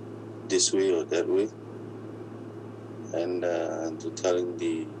this way or that way, and telling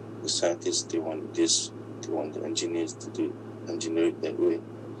the scientists they want this, they want the engineers to engineer it that way.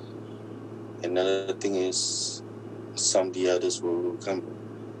 Another thing is some of the others will come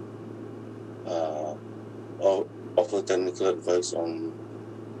or offer technical advice on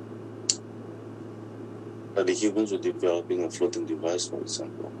the humans were developing a floating device, for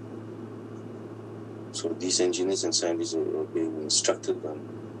example. So these engineers and scientists are being instructed on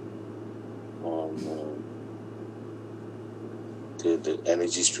the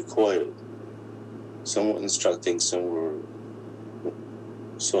energies required. Some were instructing, some were.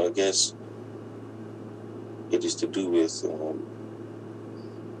 So I guess it is to do with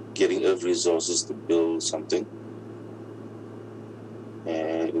getting Earth resources to build something,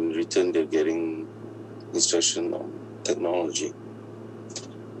 and in return they're getting instruction on technology.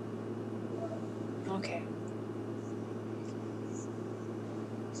 Okay.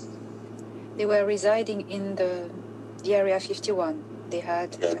 They were residing in the Area 51. They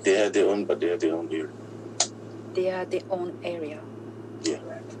had their own, but they had their own area. They had their own area. Yeah.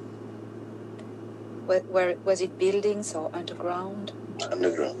 Where was it? Buildings or underground?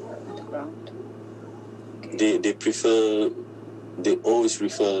 Underground. Underground. Okay. They always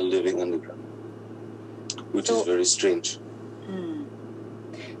prefer living underground, which is very strange.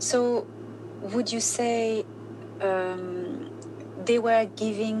 So, would you say they were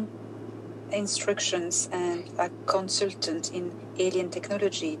giving instructions and a consultant in alien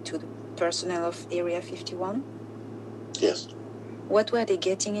technology to the personnel of Area 51? Yes. What were they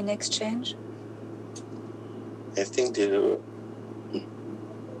getting in exchange? I think I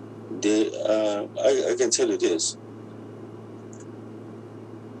can tell you this.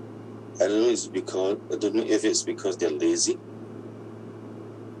 I don't know if it's because they're lazy.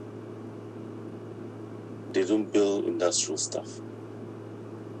 They don't build industrial stuff.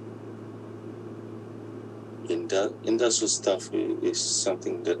 Industrial stuff is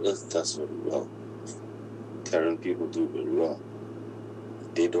something that Earth does very well. Terran people do very well.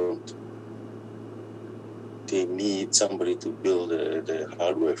 They don't. They need somebody to build the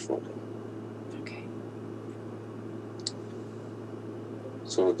hardware for them. Okay.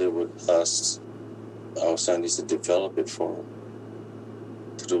 So they would ask our scientists to develop it for them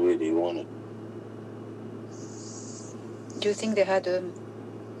to the way they want it. Do you think they had a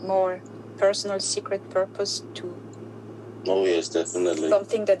more personal secret purpose to Oh yes, definitely.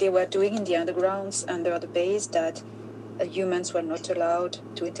 something that they were doing in the undergrounds under the base that humans were not allowed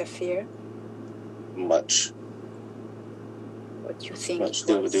to interfere? Much. What do you think? Much it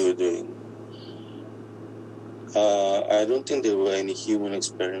they was? were doing. I don't think there were any human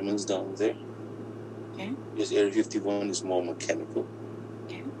experiments down there. Okay. Because Area 51 is more mechanical.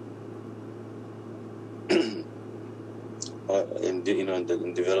 Okay. In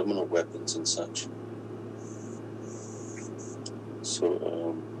the development of weapons and such. So,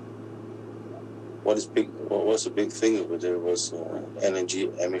 what was a big thing over there was energy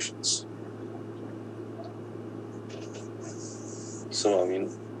emissions.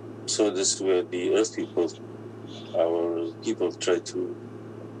 So this is where the Earth people, our people, try to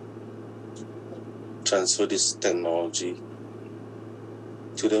transfer this technology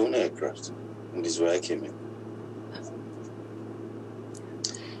to their own aircraft, and this is where I came in.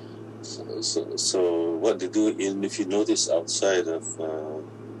 So what they do, if you notice outside of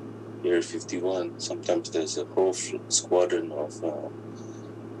Area 51, sometimes there's a whole squadron of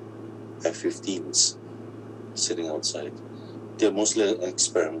F-15s sitting outside. They're mostly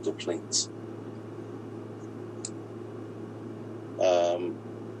experimental planes.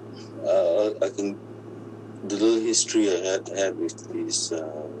 The little history I had with these,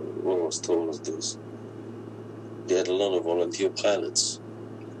 what I was told was this: they had a lot of volunteer pilots,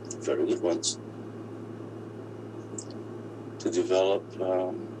 very good ones, to develop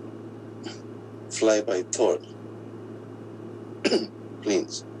fly-by-thought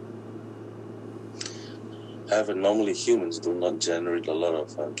planes. However, normally humans do not generate a lot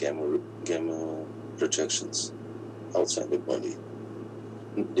of gamma projections outside the body.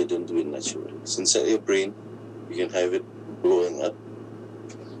 They don't do it naturally. So inside your brain, you can have it blowing up,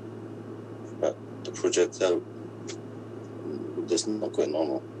 but the projectile is not quite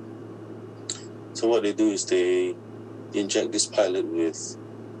normal. So what they do is they inject this pilot with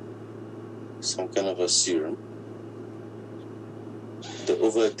some kind of a serum that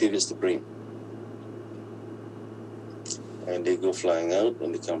overactivates the brain. And they go flying out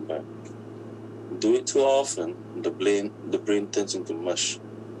and they come back. Do it too often, the brain turns into mush.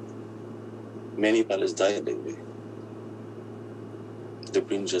 Many pilots die that way. The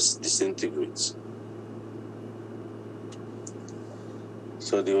brain just disintegrates.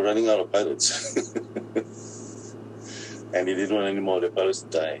 So they were running out of pilots. And they didn't want any more of the pilots to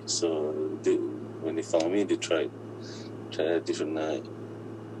die. So when they found me, they tried a different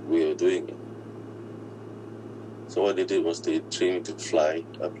way of doing it. So what they did was they trained me to fly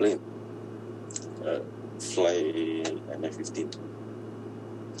a plane, fly an F-15.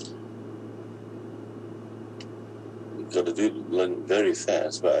 You got to learn very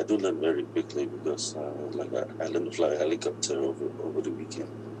fast, but I do learn very quickly because I learned to fly a helicopter over the weekend.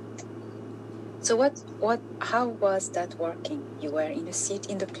 So how was that working? You were in a seat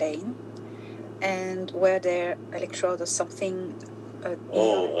in the plane, and were there electrodes or something?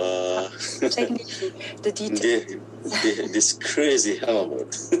 Technically, the details. This crazy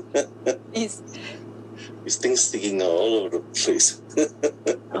helmet. Is This thing sticking out all over the place.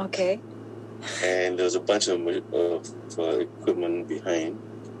 okay. And there's a bunch of equipment behind.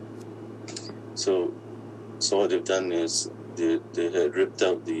 So what they've done is they had ripped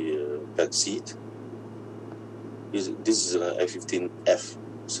out the back seat. This is an F-15F,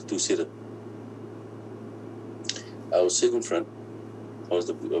 it's a two-seater. I was sitting in front. I was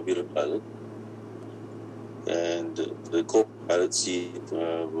the pilot, and the co-pilot seat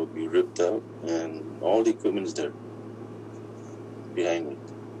will be ripped out, and all the equipment is there behind me.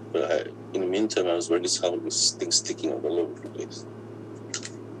 But in the meantime, I was wearing this helmet with things sticking out all over the place,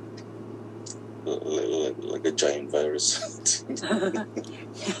 like a giant virus.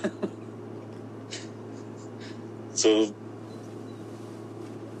 So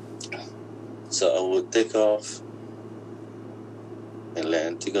I would take off and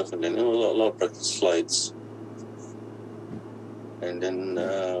land, take off and land. A lot of practice flights. And then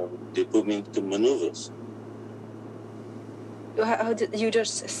they put me into maneuvers. How did you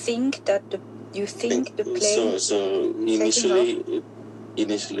just think that the plane? So initially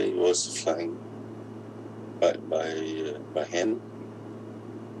it was flying by hand,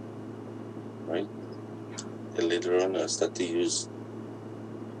 right? And later on I start to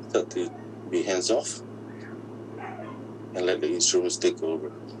be hands off and let the instruments take over.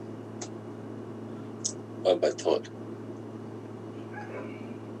 By thought.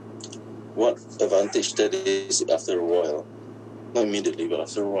 What advantage that is after a while, not immediately, but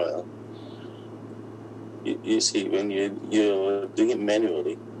after a while, you see, when you're doing it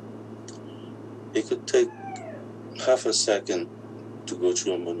manually, it could take half a second to go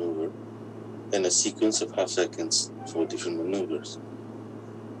through a maneuver and a sequence of half seconds for different maneuvers.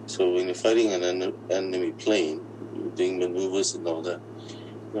 So when you're fighting an enemy plane, you're doing maneuvers and all that,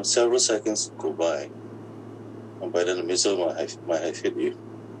 several seconds go by, and by then the missile might have hit you.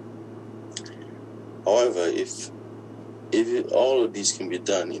 However, if all of these can be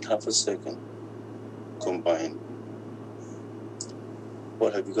done in half a second combined,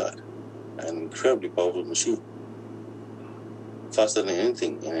 what have you got? An incredibly powerful machine. Faster than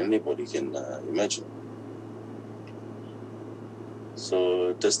anything and anybody can imagine.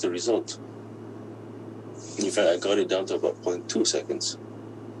 So that's the result. In fact, I got it down to about 0.2 seconds.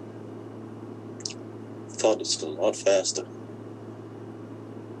 Thought it's a lot faster.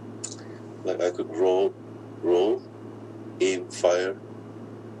 Like I could roll, aim, fire,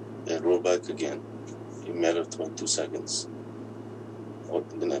 and roll back again in a matter of 0.2 seconds. Or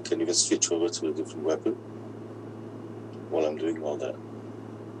then I can even switch over to a different weapon while I'm doing all that.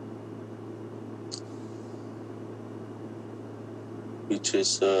 Which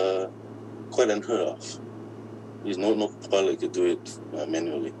is quite unheard of. There's no pilot could do it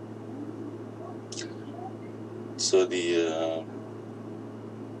manually. So the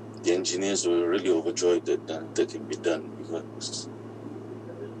engineers were really overjoyed that that can be done, because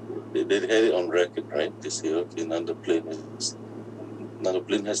they had it on record, right? They say, okay, now the plane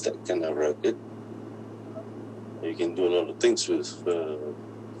has that kind of record. You can do a lot of things with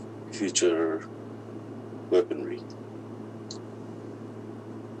future weaponry.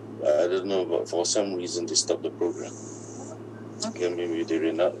 I don't know, but for some reason they stopped the program. Okay. Yeah, maybe they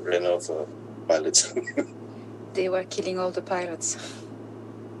ran out of pilots. They were killing all the pilots.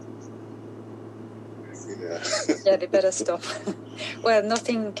 Yeah. Yeah, they better stop. Well,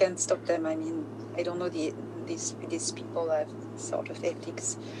 nothing can stop them. I mean, I don't know, these people have sort of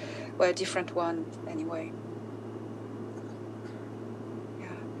ethics. Well, a different one anyway.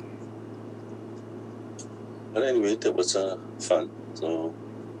 Yeah. But anyway, that was fun. So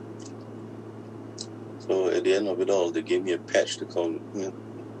at the end of it all, they gave me a patch to call,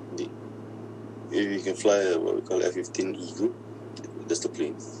 if you can fly what we call F-15 Eagle, that's the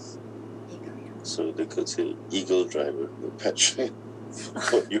plane. Eagle, yeah. So they could say Eagle driver, the patch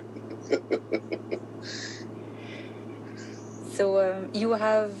for you. So you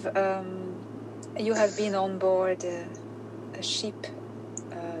have been on board a ship,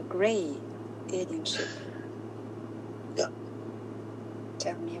 a grey alien ship. Yeah.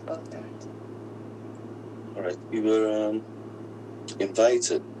 Tell me about that. All right, we were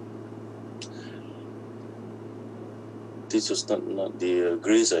invited. This was not the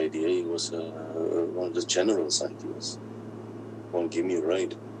Gray's idea. It was one of the general's ideas. Want to give me a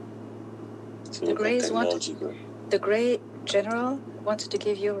ride. So The Greys the Grey general wanted to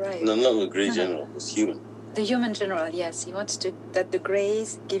give you a ride. No, not the Grey general. It's human. The human general, yes, he wants that the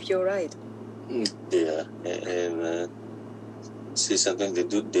Greys give you a ride. Yeah, and see, sometimes they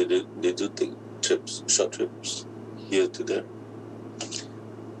do take trips, short trips, here to there.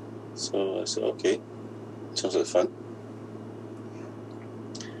 So I said, okay, sounds like fun.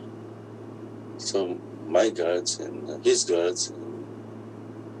 So my guards and his guards, and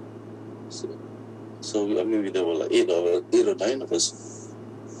so I mean there were like 8 or 9 of us,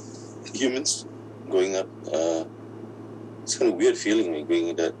 humans, going up. It's kind of weird feeling when going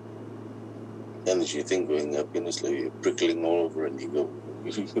in that energy thing going up, it's like you're prickling all over and you go.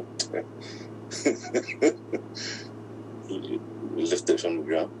 You lifted from the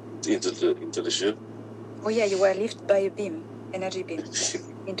ground into the ship. Oh yeah, you were lifted by a beam, energy beam,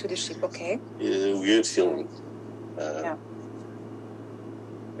 into the ship. Okay. It's a weird feeling. Yeah.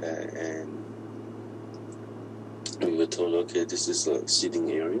 And we were told, okay, this is a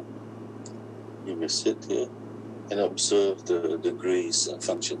seating area. You may sit here and observe the Greys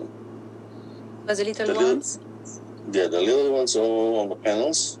functioning. Was the little ones? The little ones are on the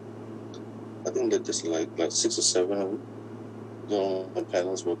panels. I think that there's like 6 or 7 of them. They're on the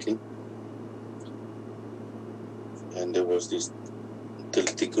panels working. And there was this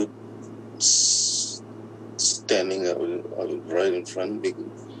delicate standing right in front, The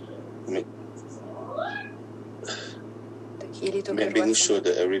Keely Toker making was sure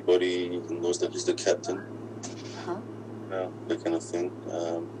that everybody knows that he's the captain. Huh? Yeah, that kind of thing.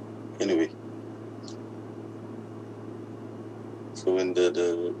 Anyway, so when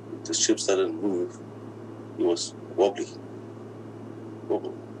the ship started to move, it was wobble.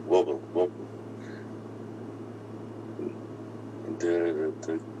 And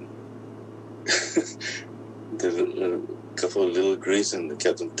the couple of little grays and the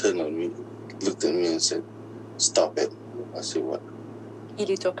captain turned on me, looked at me and said, "Stop it." I said, "What?"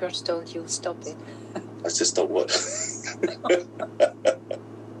 Keely Toker told you, stop it. I said, "Stop what?"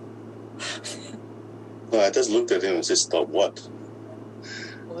 No, I just looked at him and said, "Stop what?"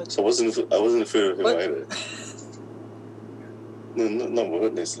 What? So I wasn't afraid of him What? either. No,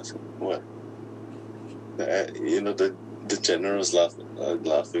 what? I said, "What?" The general's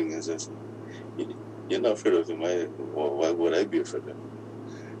laughing and says, "You're not afraid of him either. Why would I be afraid of him?"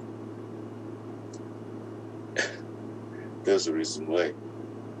 There's a reason why.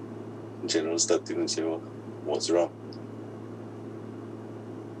 General started and said, "Well, what's wrong?"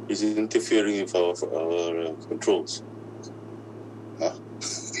 He's interfering with our controls. Huh?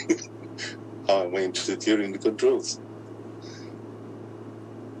 How am I interfering in the controls?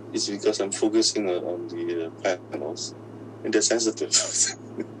 It's because I'm focusing on the panels, and they're sensitive.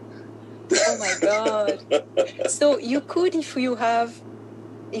 Oh my God. So you could, if you I've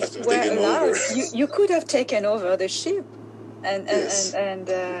were taken allowed, over. you could have taken over the ship and Yes.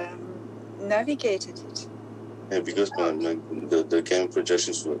 navigated it. Yeah, because the camera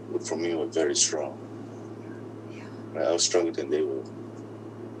projections for me were very strong. Yeah. I was stronger than they were.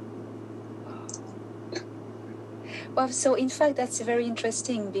 Well, so in fact, that's very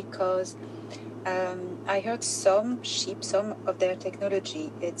interesting because I heard some of their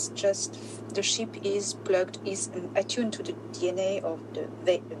technology, it's just the ship is attuned to the DNA of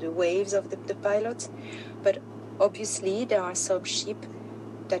the waves of the pilots, but obviously there are some ships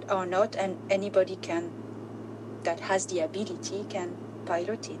that are not, and anybody that has the ability can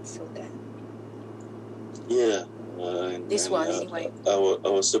pilot it. So then, Yeah. This one, anyway. I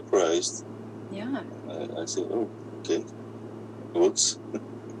was surprised. yeah, I said, "Oh, okay, works."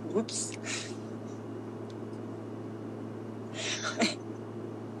 whoops.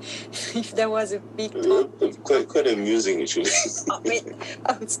 If there was a big talk, Quite amusing actually.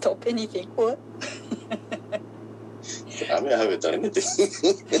 I would stop anything. What? I mean, I haven't done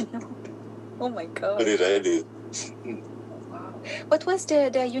anything. Oh my God. What did I do? Wow. What was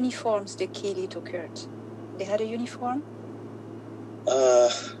their uniforms, the Keely Toker? They had a uniform?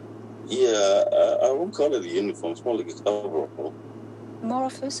 Yeah, I won't call it a uniform. It's more like a coverall. More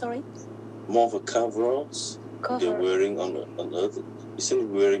of a, sorry? More of a coveralls they're wearing on Earth. Instead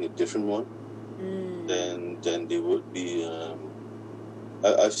of wearing a different one, then they would be.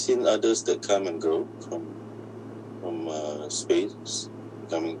 I've seen others that come and go from space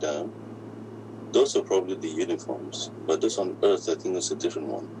coming down. Those are probably the uniforms, but those on Earth, I think it's a different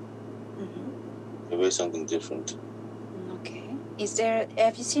one. Mm-hmm. They wear something different. Okay.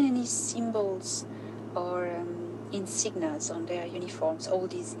 Have you seen any symbols or insignias on their uniforms, all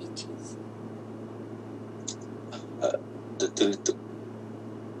these ETs?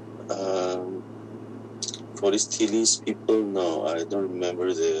 For these Teles people, no, I don't remember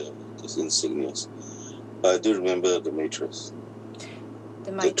these insignias. But I do remember the matrix.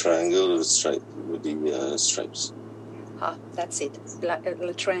 The triangle with the stripes. Ah, that's it. A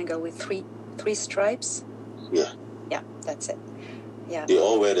little triangle with three stripes. Yeah. Yeah, that's it. Yeah. They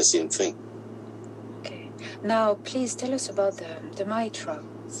all wear the same thing. Okay. Now, please tell us about the Mitra.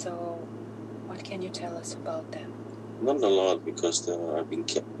 So, what can you tell us about them? Not a lot, because they were being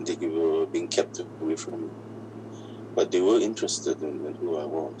kept away from me. But they were interested in who I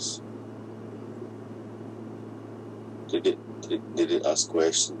was. They did ask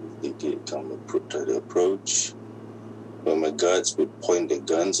questions. They did try to approach. But my guards would point their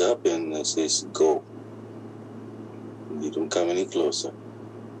guns up and says, "Go." They don't come any closer.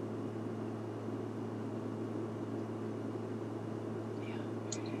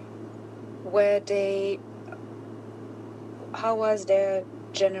 How was their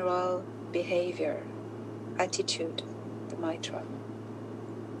general behavior, attitude, the Mitra?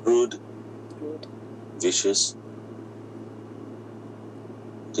 Rude. Vicious.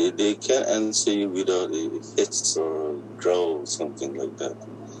 They can't answer you without a hiss or a growl or something like that.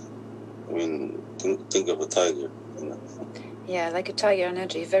 I mean, think of a tiger, you know. Yeah, like a tiger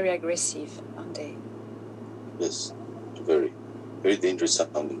energy, very aggressive, aren't they? Yes, very, very dangerous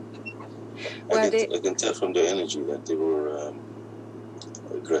sounding. Well, I can tell from their energy that they were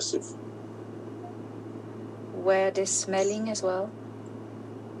aggressive. Were they smelling as well?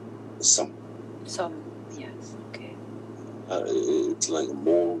 Some. Some, yes, okay. It's like a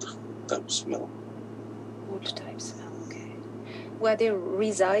mold type smell. Wood type smell, okay. Were they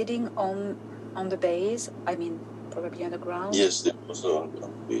residing on the base? I mean, probably underground? Yes, they also on the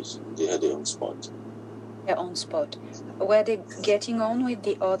base. They had their own spot. Their own spot. Were they getting on with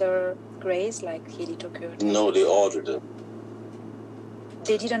the other greys, like Helitokurta? No, they ordered them.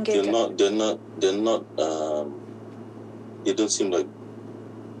 They didn't get... They're not, they don't seem like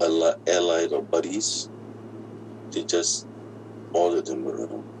allied or buddies. They just ordered them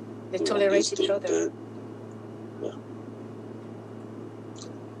around. They tolerate each other. Yeah.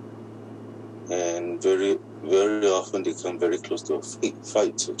 And very, very often they come very close to a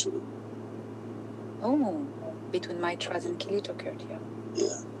fight, actually. Oh, between Mitras and Helitokurta.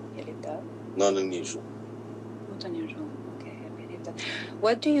 Yeah. Believe that? Not unusual. Not unusual. Okay, I believe that.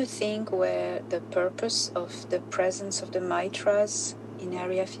 What do you think were the purpose of the presence of the Mitras in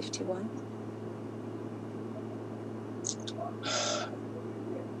Area 51?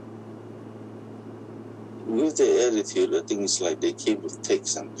 With the attitude, I think it's like they came to take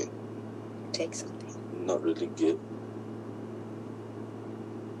something. Take something. Not really give.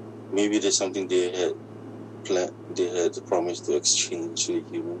 Maybe there's something they had planned. They had promised to exchange with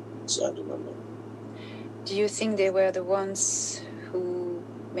humans. I don't know. Do you think they were the ones who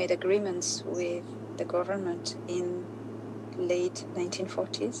made agreements with the government in late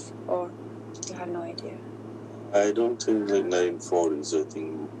 1940s, or you have no idea? I don't think like 1940s. I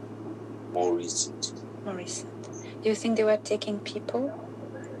think more recent. More recent. Do you think they were taking people,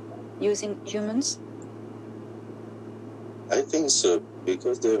 using humans? I think so,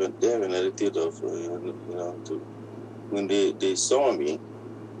 because they have an attitude of when they saw me,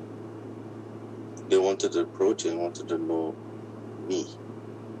 they wanted to approach and wanted to know me.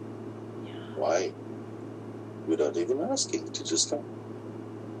 Yeah. Why? Without even asking, to just come.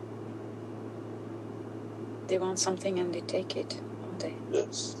 They want something and they take it, don't they?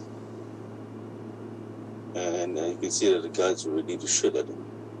 Yes. And you can see that the guys were ready to shoot at him.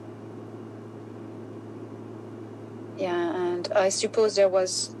 Yeah, and I suppose there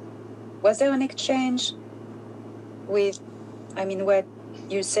was there an exchange with, I mean, where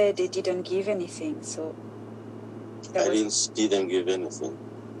you said they didn't give anything, so... I didn't see them give anything.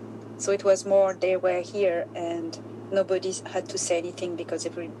 So it was more they were here and nobody had to say anything because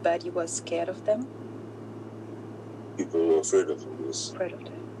everybody was scared of them? People were afraid of them, yes. Afraid of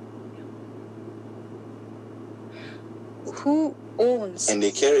them, yeah. Who owns... And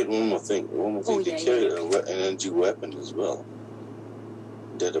they carried one more thing. They carried an energy weapon as well.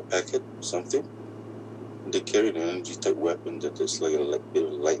 They had a packet, something. They carried an energy type weapon that is like a bit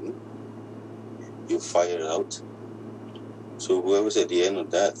of lightning. You fire it out. So whoever's at the end of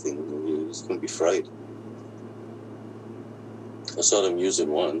that thing is going to be fried. I saw them use it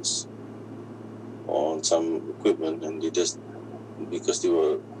once on some equipment, and they just, because they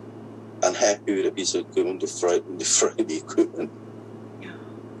were unhappy with a piece of equipment, they fried the equipment.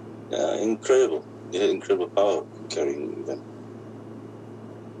 Incredible. They had incredible power carrying them.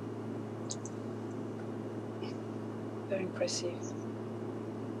 Very impressive.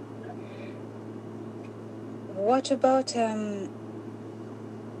 What about the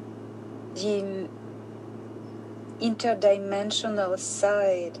interdimensional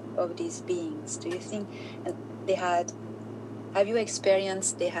side of these beings? Do you think they had... Have you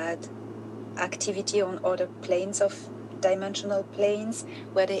experienced they had activity on other planes of dimensional planes?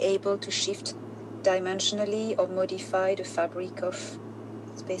 Were they able to shift dimensionally or modify the fabric of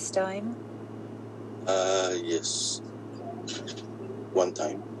space-time? Yes. One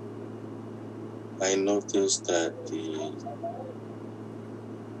time, I noticed that the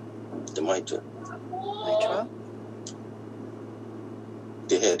Mitra,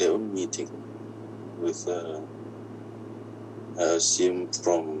 they had their own meeting with, I assume,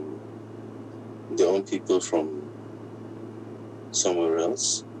 from their own people from somewhere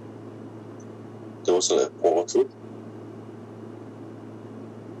else. There was a portal,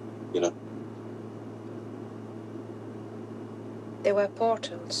 There were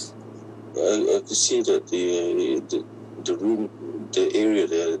portals. I could see that the room, the area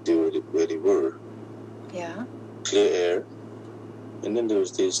there where they were, Yeah. clear air, and then there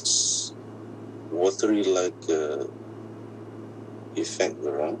was this watery like effect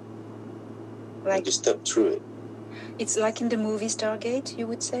around, and they stepped through it. It's like in the movie Stargate, you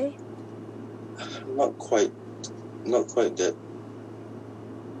would say? Not quite that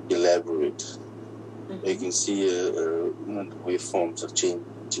elaborate. Mm-hmm. You can see the waveforms of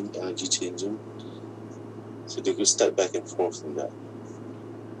energy changing. So they could step back and forth in that.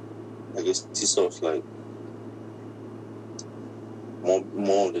 I guess it's sort of like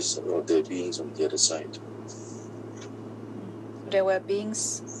more or less there are beings on the other side. There were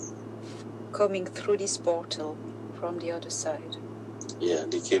beings coming through this portal from the other side. Yeah,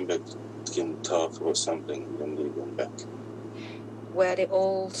 they came back, came to talk or something, and they went back. Were they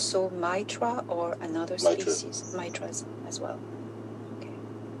also Mitra or another Mitra. species? Mitras as well. Okay.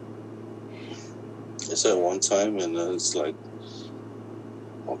 I said one time, and it's like,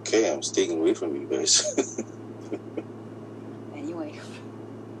 okay, I'm staying away from you guys. Anyway.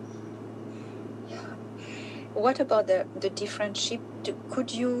 What about the different ship?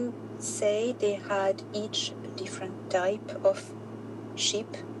 Could you say they had each a different type of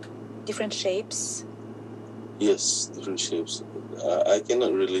ship, different shapes? Yes, different shapes. I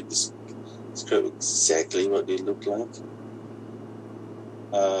cannot really describe exactly what they look like.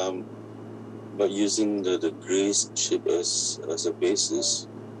 But using the Grace ship as a basis,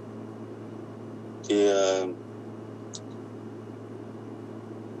 they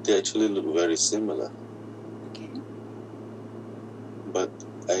actually look very similar. Okay. But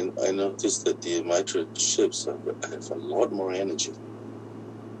I noticed that the Mitra ships have a lot more energy.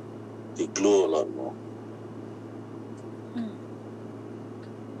 They glow a lot more.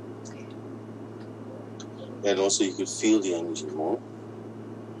 Okay. And also you could feel the energy more.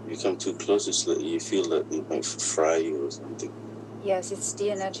 You come too close, it's like you feel that they might fry you or something. Yes, it's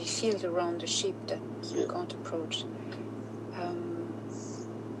the energy field around the ship that you Yeah. can't approach.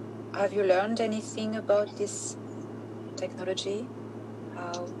 Have you learned anything about this technology?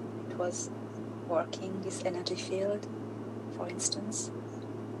 How it was working, this energy field, for instance?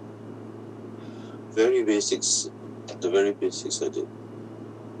 Very basics, the very basics I did.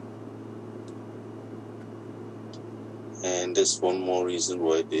 And that's one more reason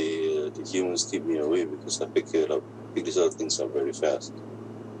why the humans keep me away, because I pick these other things up very fast.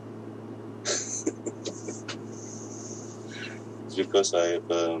 It's because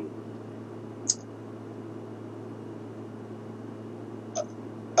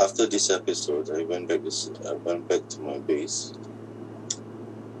after this episode, I went back to my base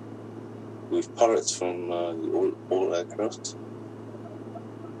with parts from the old aircraft.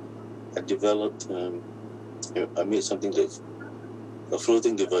 I developed. I made something like a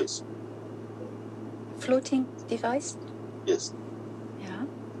floating device. Floating device? Yes, Yeah.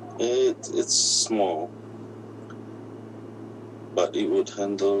 it's small, but it would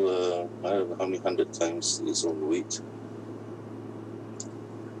handle I don't know how many 100 times its own weight.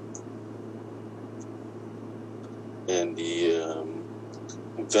 And the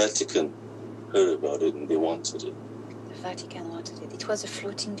Vatican heard about it and they wanted it. The Vatican wanted it. It was a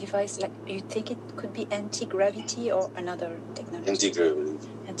floating device. Like, you think it could be anti-gravity or another technology? Anti-gravity.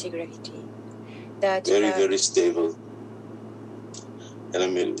 Anti-gravity. That Very stable. And I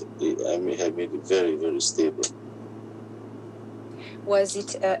made it very, very stable. was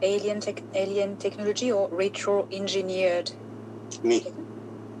it alien technology or retro-engineered? Me.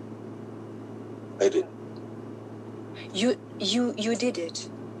 I did. You did it.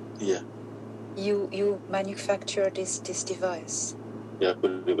 Yeah. You manufactured this device. Yeah, I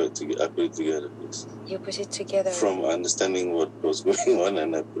put it together, yes. You put it together. From understanding what was going on,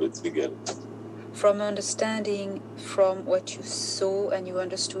 and I put it together. From understanding from what you saw and you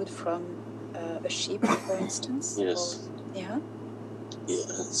understood from a ship, for instance? Yes. Or, yeah? Yeah,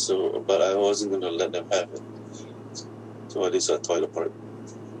 so, but I wasn't going to let them have it. So I decided to toil apart.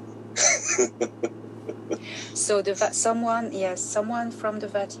 So someone from the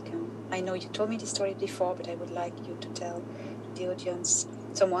Vatican. I know you told me this story before, but I would like you to tell the audience.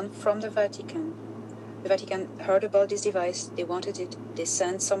 Someone from the Vatican. The Vatican heard about this device. They wanted it. They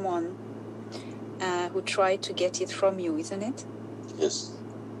sent someone who tried to get it from you, isn't it? Yes.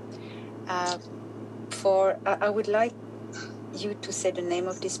 I would like you to say the name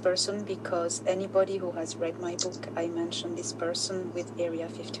of this person, because anybody who has read my book, I mentioned this person with Area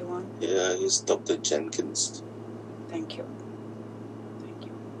 51. Yeah, he's Dr. Jenkins. Thank you.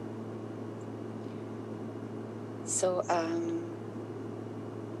 So,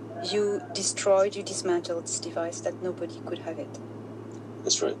 you dismantled this device that nobody could have it.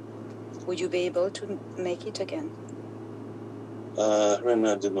 That's right. Would you be able to make it again? Right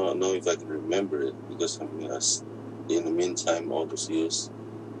now I do not know if I can remember it, because I mean, in the meantime, all these years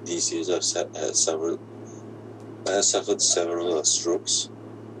I've suffered several strokes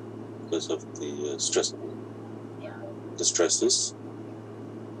because of the stress, the stresses,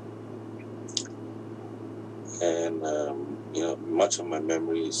 and much of my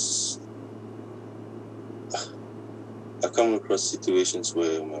memories. I've come across situations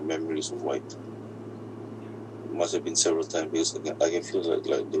where my memories are wiped. It must have been several times, because I can feel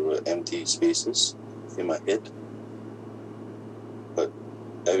like there were empty spaces in my head. But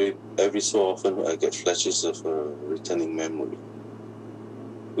every so often I get flashes of returning memory,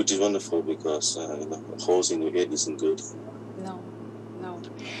 which is wonderful because holes in your head isn't good. No.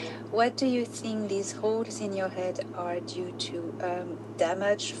 What do you think these holes in your head are due to?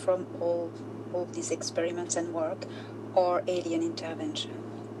 Damage from all these experiments and work, or alien intervention?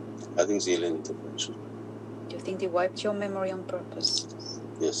 I think it's alien intervention. Do you think they wiped your memory on purpose?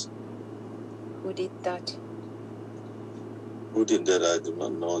 Yes. Who did that? Who did that? I do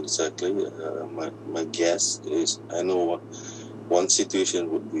not know exactly. My guess is I know one situation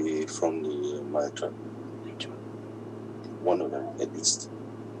would be from the Mitra. One of them, at least.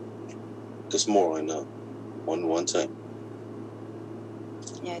 There's more I know. One time.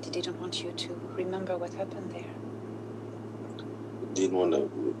 Yeah, they didn't want you to remember what happened there. They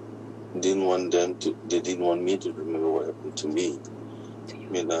didn't want me to remember what happened to me. I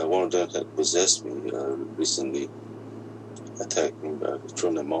mean, one of them had possessed me recently, attacked me, but I've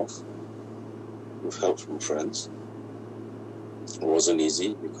thrown them off with help from friends. It wasn't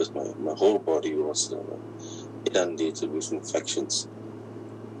easy because my whole body was inundated with infections.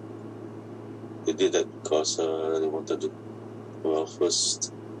 They did that because they wanted to,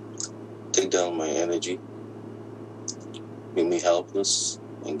 first take down my energy, make me helpless,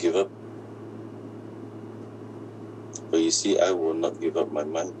 and give up. But you see, I will not give up my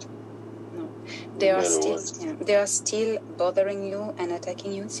mind. No, they are still bothering you and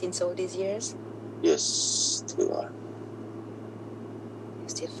attacking you since all these years. Yes, still are. You're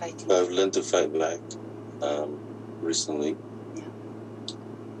still fighting. But I've learned to fight back recently. Yeah.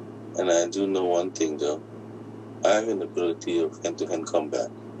 And I do know one thing though. I have an ability of hand-to-hand combat.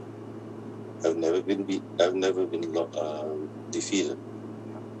 I've never been defeated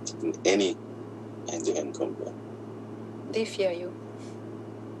in any hand-to-hand combat. They fear you.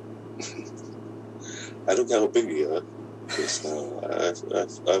 I don't care how big you are.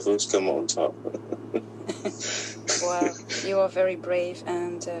 I've always come out on top. Wow, you are very brave,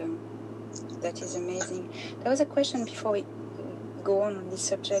 and that is amazing. There was a question before we go on this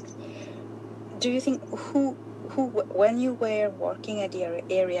subject. Do you think who when you were working at the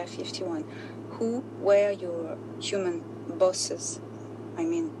Area 51, who were your human bosses? I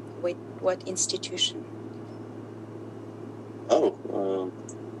mean, with what institution?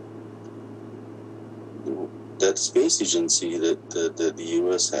 That space agency that the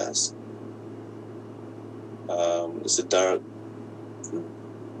U.S. has. It's a dark.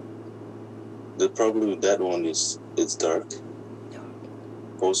 The problem with that one is it's dark.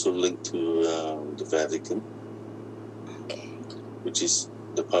 Also linked to the Vatican. Okay. Which is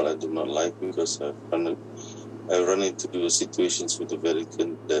the part I do not like because I run into situations with the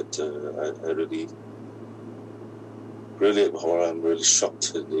Vatican that I really abhor. I'm really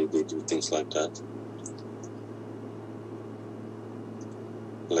shocked that they do things like that.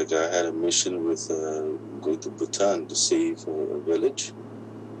 Like I had a mission with going to Bhutan to save a village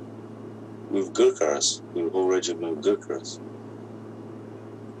with Gurkhas, with a whole regiment of Gurkhas.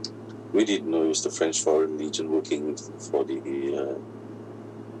 We didn't know it was the French Foreign Legion working for the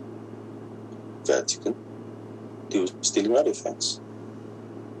Vatican. They were stealing artifacts.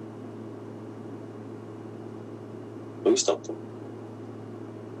 But we stopped them.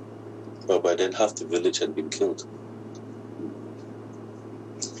 But by then half the village had been killed.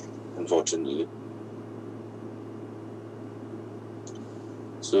 Unfortunately.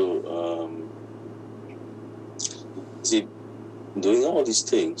 So, see, doing all these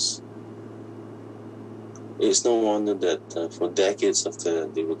things, it's no wonder that for decades after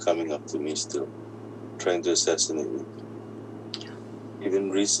they were coming up to me still, trying to assassinate me. Even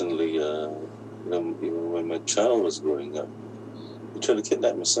recently, even when my child was growing up, they tried to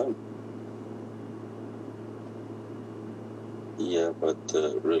kidnap my son. Yeah, but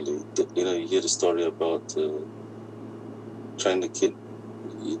really, you hear the story about trying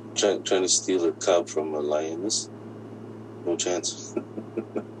to steal a cub from a lioness. No chance.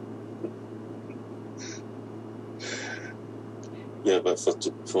 Yeah, but for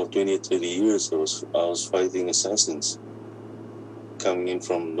 20 or 30 years, I was fighting assassins coming in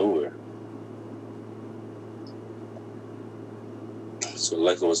from nowhere. So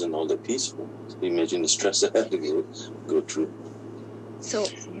life wasn't all that peaceful. Imagine the stress I had to go through. So,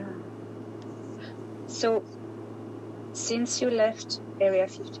 since you left Area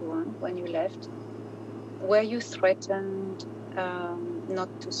 51, when you left, were you threatened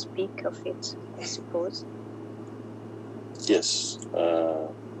not to speak of it, I suppose? Yes.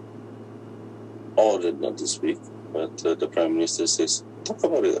 Ordered not to speak, but the Prime Minister says, talk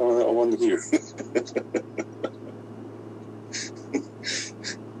about it, I want to hear.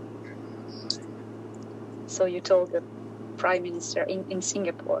 So you told the Prime Minister in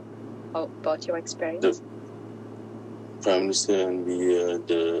Singapore. How about your experience? The Prime Minister and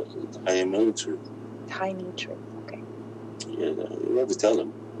the higher military. High military, okay. Yeah, you have to tell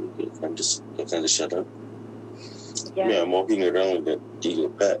them. You can't just shut up. Yeah. Yeah, I'm walking around with that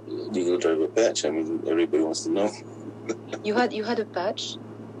Eagle driver patch. I mean, everybody wants to know. You had a badge?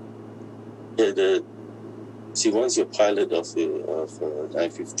 Yeah, once you're pilot of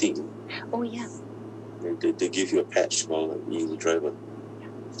 915, Oh yeah. they give you a patch called Eagle driver.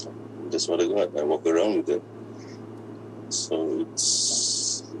 That's what I got. I walk around with it. So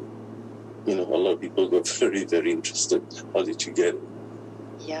it's, a lot of people got very, very interested. How did you get it?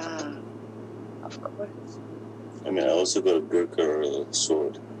 Yeah, of course. I mean, I also got a Gurkha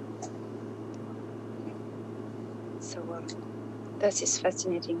sword. So that is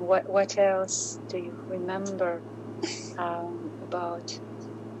fascinating. What else do you remember about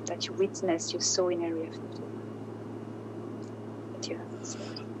that you witnessed, you saw in Area 50 that you haven't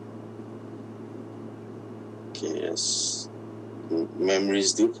seen? Okay, yes.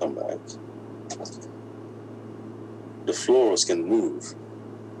 Memories do come back. The floors can move.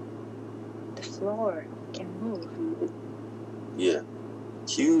 The floor can move. Yeah.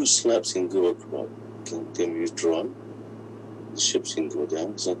 Huge slabs can go across, can be withdrawn. The ships can go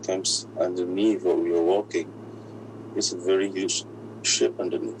down. Sometimes underneath where we are walking, it's a very huge ship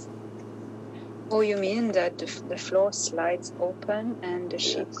underneath. Oh, you mean that the floor slides open and the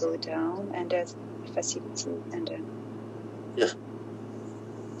ship go down and there's a facility and then... Yeah.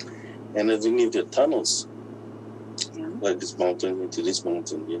 And underneath the tunnels, like this mountain into this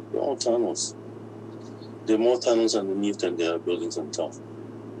mountain, they're all tunnels. There are more tunnels underneath than there are buildings on top.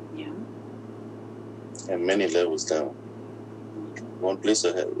 Yeah. And many levels down. One place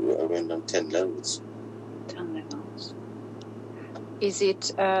I went down 10 levels. 10 levels. Is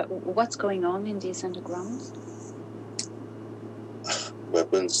it, what's going on in these undergrounds?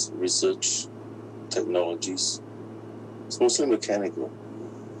 Weapons, research, technologies. It's mostly mechanical.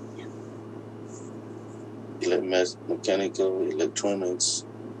 Mechanical, electronics.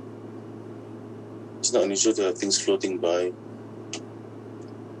 It's not unusual to have things floating by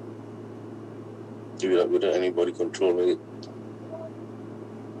without anybody controlling it.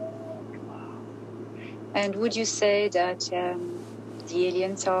 And would you say that the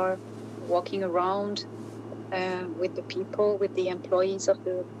aliens are walking around with the people, with the employees of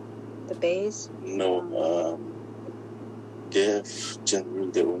the base? No, they have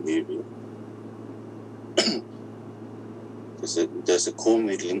generally their own area. There's a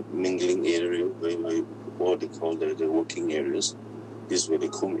co-mingling area where what they call the working areas. This is where they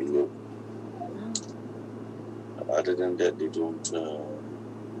co-mingle. Other than that, they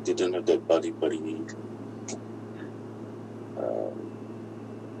don't have that buddy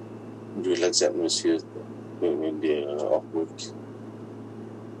relaxed atmosphere when they are off work.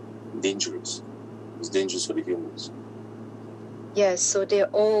 Dangerous. It's dangerous for the humans. Yes, so they're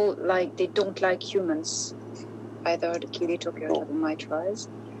all like, they don't like humans, either the Kilitopia or the Mitras,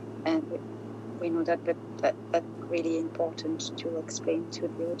 and we know that, but that's really important to explain to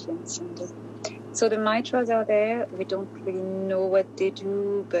the audience. And so the Mitras are there. We don't really know what they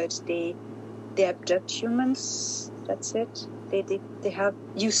do, but they abduct humans. That's it. They have,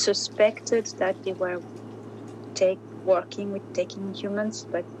 you suspected that they were working with taking humans,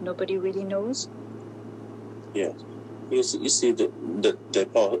 but nobody really knows. Yes. You see that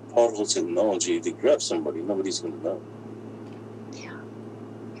powerful technology, if they grab somebody, nobody's going to know. Yeah.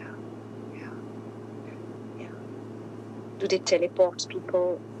 Do they teleport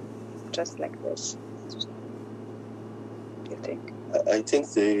people just like this? Do you think? I think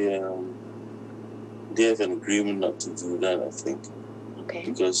they have an agreement not to do that, I think. Okay.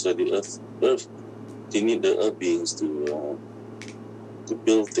 Because the Earth, they need the Earth beings to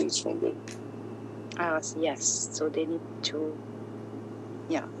build things from them. Yes, so they need to,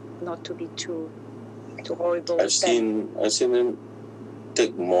 not to be too horrible. I've seen them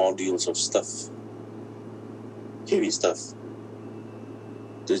take modules of stuff, heavy stuff.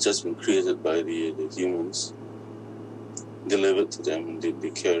 They've just been created by the humans, delivered to them, and they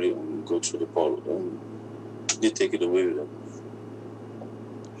carry it and go through the portal, and they take it away with them.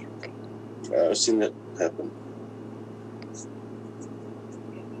 Okay. I've seen that happen.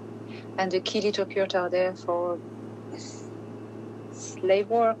 And the Kilitopia are there for slave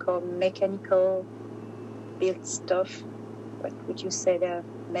work or mechanical built stuff. What would you say their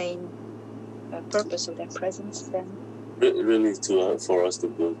main purpose of their presence then? Really, for us to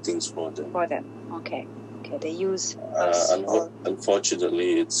build things for them. For them, okay. They use us.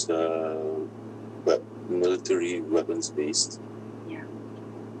 Unfortunately, it's military weapons based. Yeah.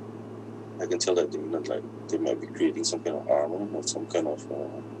 I can tell that they might be creating some kind of armor or some kind of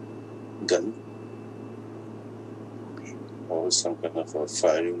gun, or some kind of a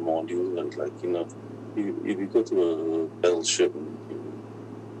firing module. If you go to a battleship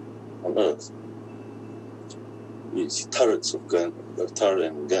on Earth, you see turrets of gun, a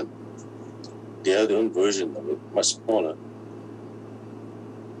turret and gun. They have their own version of it, much smaller.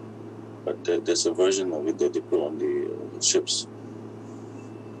 But there's a version of it that they put on the ships.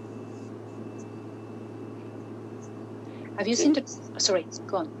 Have you seen the... Sorry,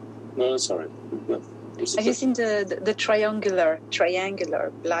 go on. No, that's all right. Have you seen the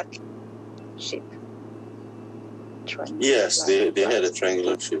triangular black ship? Yes, they had a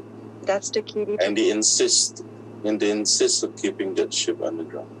triangular ship. That's the Keely. And they insist on keeping that ship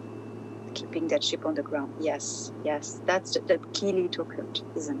underground. Keeping that ship on the ground, yes. That's the Keely Tokut,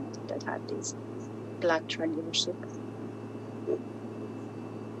 isn't it? That had this black triangular ship.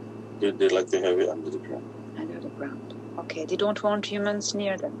 They like to have it under the ground. Under the ground. Okay, they don't want humans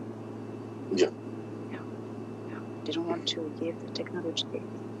near them. Yeah. They don't want to give the technology.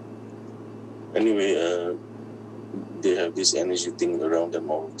 Anyway, they have this energy thing around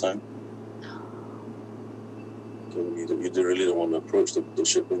them all the time. You really don't want to approach the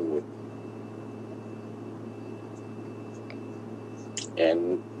ship anyway.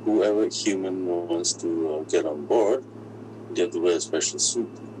 And whoever human wants to get on board, they have to wear a special suit.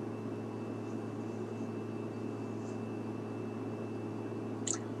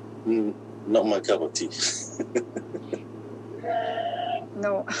 Not my cup of tea.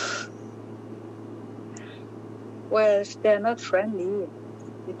 No. Well, if they're not friendly,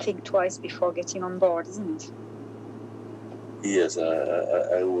 you think twice before getting on board, isn't it? Yes,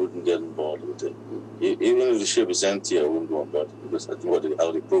 I wouldn't get on board with it. Even if the ship is empty, I wouldn't go on board because I think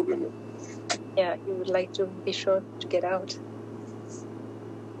how they program it. Yeah, you would like to be sure to get out.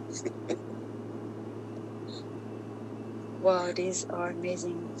 Wow, these are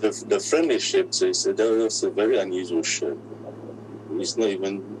amazing. The friendly ship, that was a very unusual ship. It's not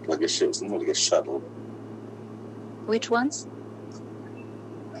even like a ship, it's more like a shuttle. Which ones?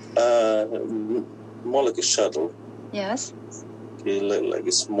 More like a shuttle. Yes. Okay, like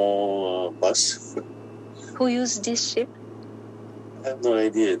a small bus. Who used this ship? I have no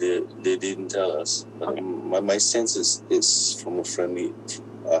idea. They didn't tell us. But my sense is from friendly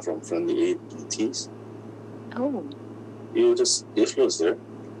ATs. Oh. It floats there.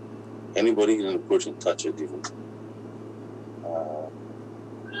 Anybody can approach and touch it even.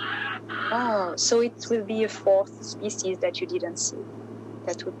 Oh, so it will be a fourth species that you didn't see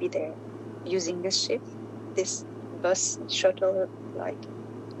that would be there using this ship, this bus shuttle like.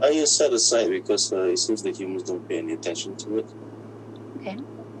 I just set aside because it seems the humans don't pay any attention to it. Okay.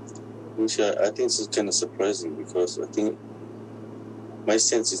 Which I think is kind of surprising because I think my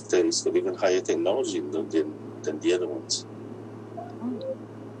sense is that it's got even higher technology than the other ones. Oh.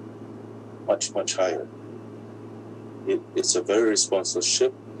 Much higher. It's a very responsive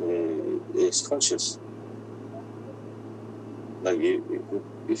ship. It's conscious. Like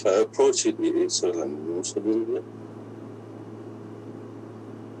if I approach it, it sort of moves a little bit,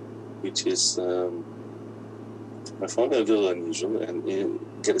 which is I found it a little unusual, and you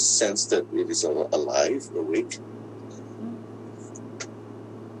get a sense that it is alive, awake.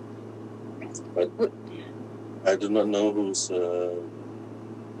 But I do not know whose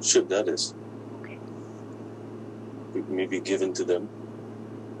ship that is. Okay. It may be given to them.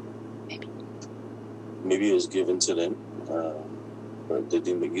 Maybe it was given to them, but they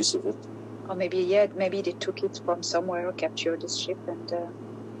didn't make use of it. Or maybe they took it from somewhere or captured this ship, and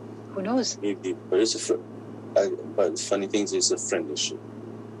who knows? Maybe, but but the funny thing is, it's a friendly ship.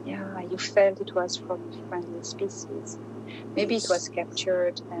 Yeah, you felt it was from a friendly species. Maybe it was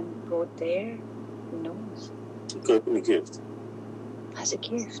captured and brought there. Who knows? It could have been a gift. As a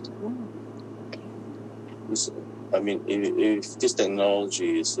gift. Oh, okay. I mean, if this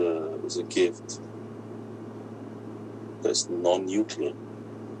technology is a gift that's non-nuclear,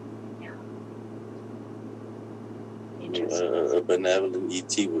 yeah. A benevolent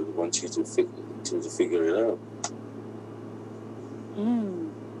ET would want you to figure it out.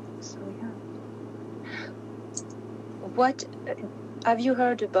 So yeah. What have you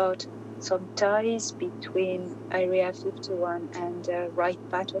heard about some ties between Area 51 and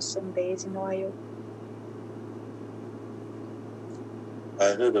Wright-Patterson Base in Ohio?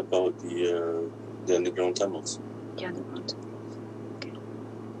 I heard about the underground tunnels. The underground. Okay.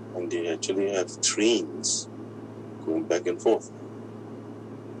 And they actually have trains going back and forth.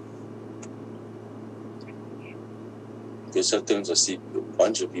 Because sometimes I see a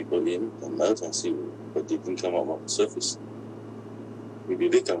bunch of people in, and other times I see, but they didn't come up on the surface. Where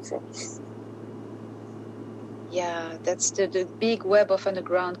did they come from? Yeah, that's the big web of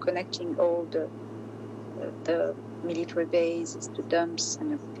underground connecting all the military bases, the dumps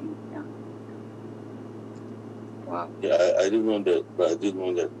and everything. Yeah. Wow. Yeah, I didn't know that, but I did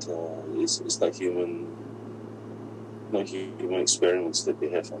know that it's not human experiments that they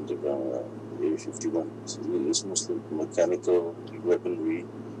have underground. Area 51. It's mostly mechanical, weaponry,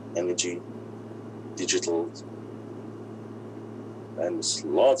 energy, digital, and there's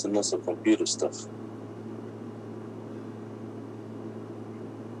lots and lots of computer stuff.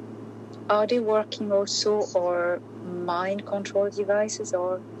 Are they working also or mind control devices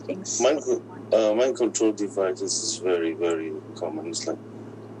or things? Mind control devices is very, very common. It's like,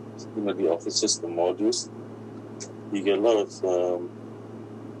 the offices, the modules. You get a lot of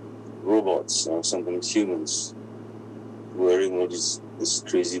robots or sometimes humans wearing all these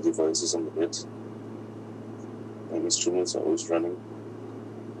crazy devices on the head. And instruments are always running.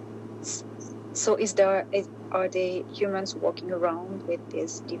 So are they humans walking around with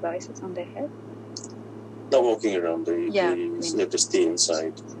these devices on their head? Not walking around, they have to stay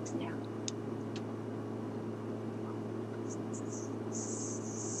inside. Yeah.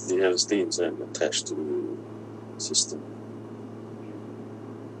 They have to stay inside and attached to the system.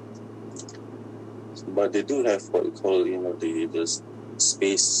 But they do have what you call, the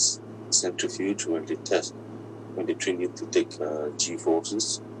space centrifuge when they train you to take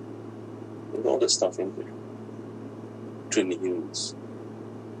G-forces. With all that stuff in there. Training humans.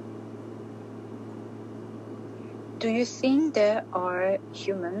 Do you think there are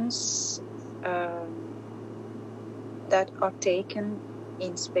humans that are taken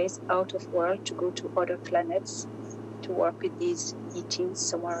in space out of Earth to go to other planets to work with these ETs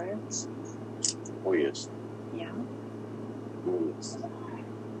somewhere else? Oh yes. Yeah. Oh, yes.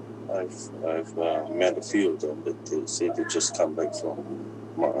 I've met a few of them that they say they just come back from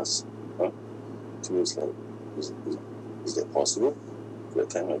Mars. To me, it's like, is that possible? At that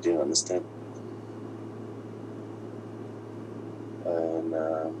time, I didn't understand. And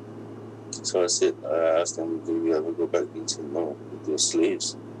so I asked them, do we ever go back? And said, no, they're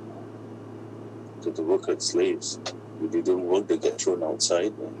slaves. They work like slaves. If they don't work, they get thrown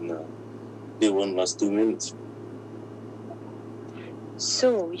outside, and they won't last 2 minutes.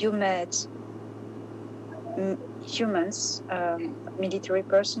 So you met humans, military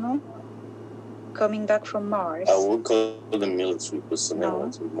personnel, coming back from Mars? I won't call them military personnel.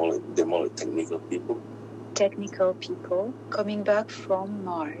 No. They're more like technical people. Technical people coming back from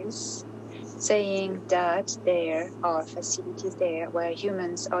Mars, saying that there are facilities there where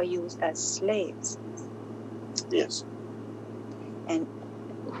humans are used as slaves. Yes. And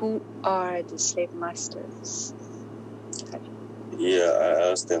who are the slave masters? Yeah,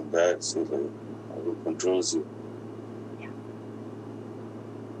 I asked them that. So who controls you? Yeah.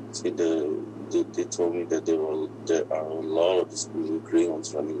 See, they told me that there are a lot of these little grey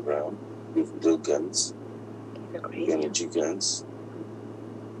ones running around with little guns, energy guns.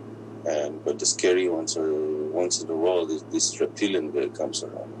 But the scary ones are once in a while this reptilian guy comes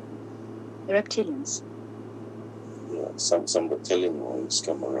around. The reptilians? Yeah, some reptilian ones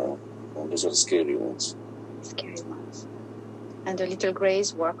come around, and those are the scary ones. Scary ones. And the little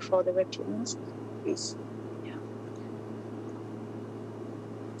greys work for the reptilians? Yes. Yeah.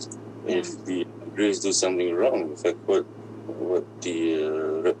 If the greys do something wrong, in fact, what the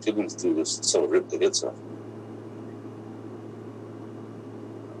reptilians do is sort of rip the heads off.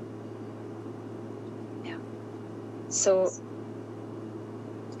 Yeah. So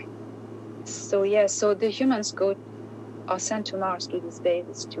the humans are sent to Mars to these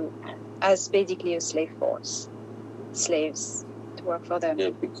bases as basically a slave force, slaves to work for them. Yeah,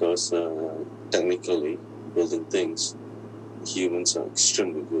 because technically, building things, humans are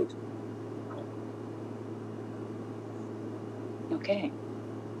extremely good. Okay.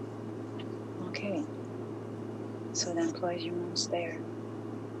 So they employ humans there.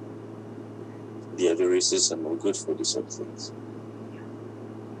 The other races are no good for these sort of things.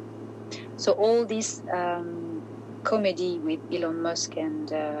 So all this comedy with Elon Musk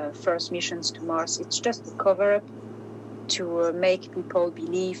and first missions to Mars, it's just a cover-up to make people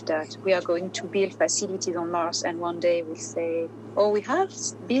believe that we are going to build facilities on Mars, and one day we'll say, oh, we have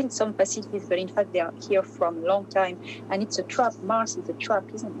built some facilities, but in fact they are here from a long time, and it's a trap. Mars is a trap,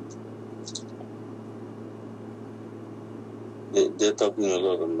 isn't it? They're talking a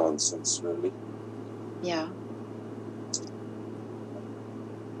lot of nonsense, really. Yeah.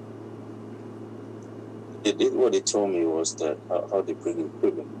 What they told me was that how they bring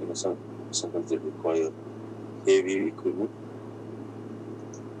equipment. Sometimes they require heavy equipment.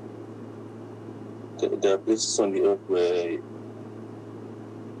 There are places on the Earth where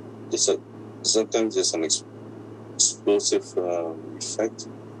sometimes there's an explosive effect,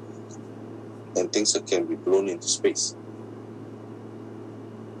 and things that can be blown into space.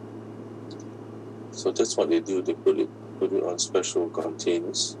 So that's what they do. They put it on special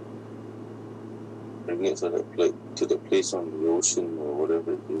containers, bring it to the place on the ocean or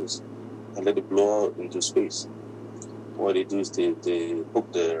whatever it is, and let it blow out into space. What they do is they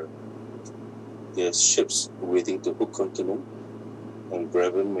hook their ships waiting to hook onto them and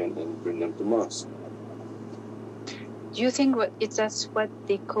grab them and bring them to Mars. Do you think that's what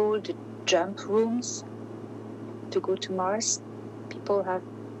they call the jump rooms to go to Mars? People have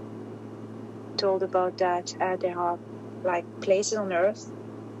told about that. There are like places on Earth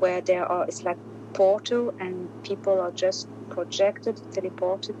where it's like portal and people are just projected,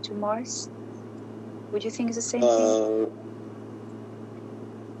 teleported to Mars. Would you think it's the same thing?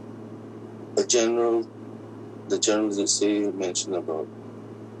 The general that say mentioned about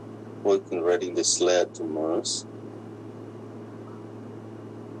working riding the sled to Mars.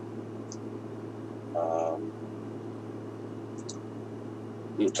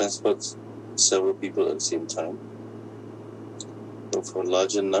 You transport several people at the same time. But for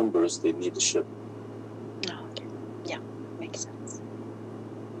larger numbers, they need a ship. Oh, okay. Yeah, makes sense.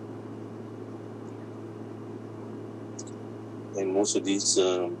 And most of these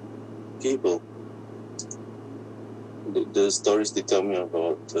people, the stories they tell me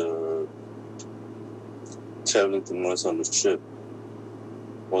about traveling to Mars on the ship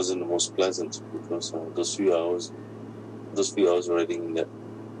wasn't the most pleasant, because those few hours riding in that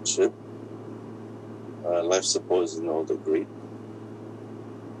ship, life support isn't all that great,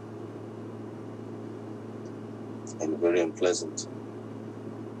 and very unpleasant.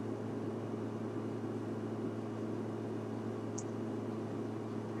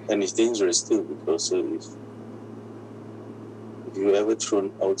 And it's dangerous too, because if you ever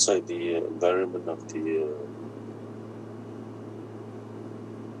thrown outside the environment of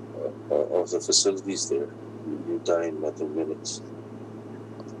the facilities there, you die in matter of minutes.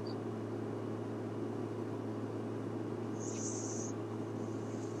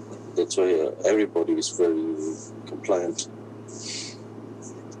 That's why everybody is very compliant.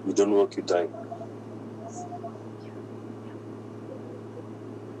 You don't work, you die.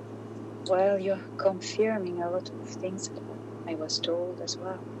 Well, you're confirming a lot of things that I was told as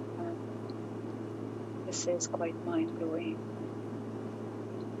well. This is quite mind-blowing.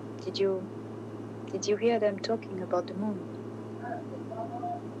 Did you hear them talking about the moon?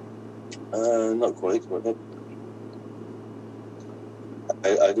 Not quite. What happened?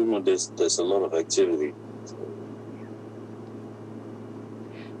 I don't know. There's a lot of activity.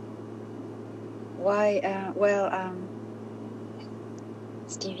 Why?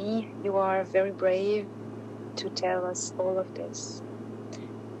 Stevie, you are very brave to tell us all of this.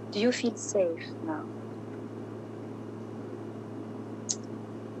 Do you feel safe now?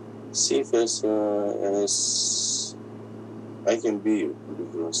 Safe as I can be,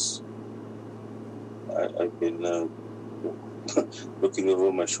 because I've been looking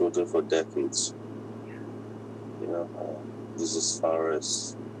over my shoulder for decades. This is as far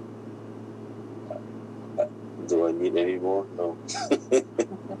as. Do I need any more? No.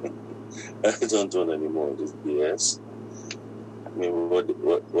 I don't want any more of this BS. I mean,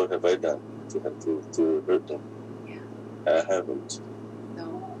 what have I done to hurt them? Yeah. I haven't.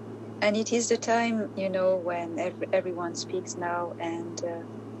 No. And it is the time, when everyone speaks now, and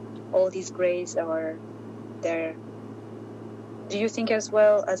all these grays are there. Do you think as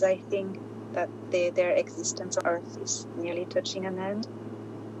well as I think that their existence on Earth is nearly touching an end?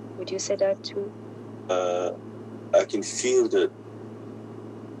 Would you say that too? I can feel that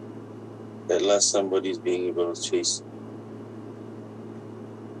at last somebody is being able to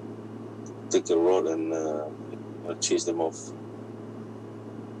take a rod and chase them off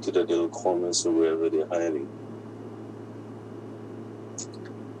to the little corners or wherever they're hiding.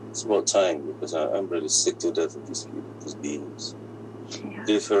 It's about time, because I'm really sick to death of these people, these beings. Yeah.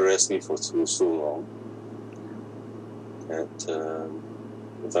 They've harassed me for so long that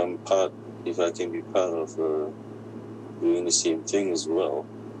if I can be part of doing the same thing as well,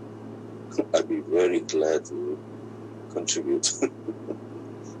 I'd be very glad to contribute.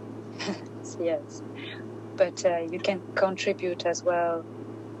 Yes, but you can contribute as well.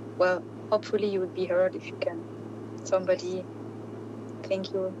 Well, hopefully you will be heard if you can. Somebody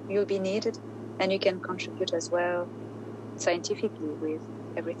think you'll be needed, and you can contribute as well scientifically with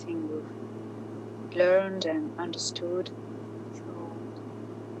everything you've learned and understood. So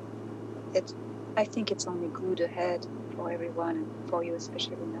I think it's only good ahead for everyone, and for you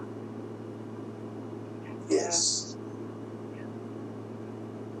especially now. Yes.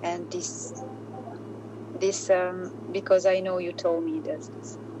 And this because I know you told me there's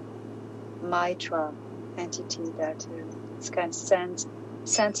this Mitra entity that can send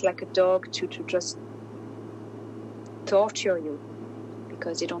like a dog to just torture you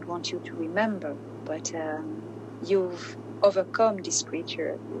because they don't want you to remember. But you've overcome this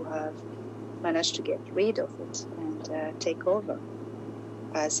creature. You have managed to get rid of it and take over.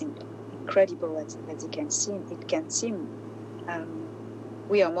 As incredible as it can seem,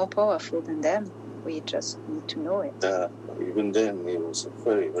 we are more powerful than them. We just need to know it. Even then, it was a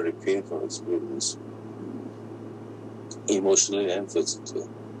very, very painful experience, emotionally and physically.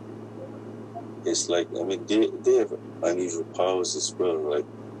 It's like, I mean, they have unusual powers as well, like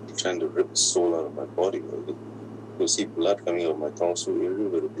trying to rip the soul out of my body. You see blood coming out of my tonsil area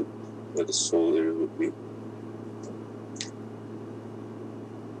where the soul area would be.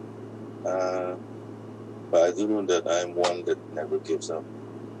 But I do know that I'm one that never gives up.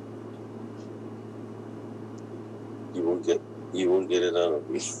 You won't get it out of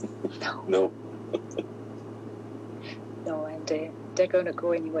me. No. No, and they're gonna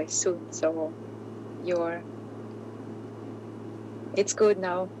go anyway soon. So it's good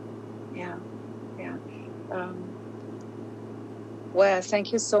now. Yeah. Well,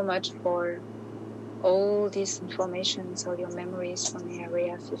 thank you so much for all this information, all your memories from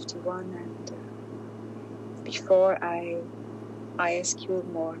Area 51. And before I ask you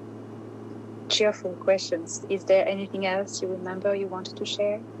more cheerful questions, is there anything else you remember you wanted to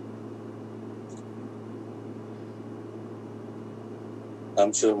share?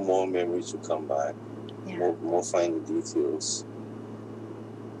 I'm sure more memories will come back, more finer details.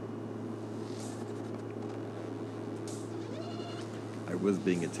 I was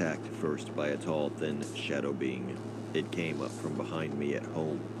being attacked first by a tall, thin shadow being. It came up from behind me at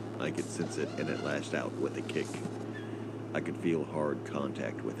home. I could sense it, and it lashed out with a kick. I could feel hard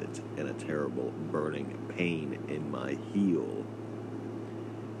contact with it, and a terrible burning pain in my heel.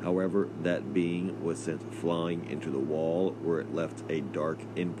 However, that being was sent flying into the wall, where it left a dark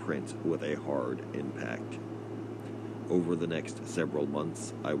imprint with a hard impact. Over the next several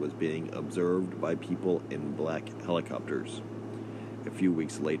months, I was being observed by people in black helicopters. A few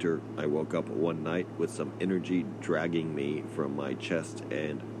weeks later, I woke up one night with some energy dragging me from my chest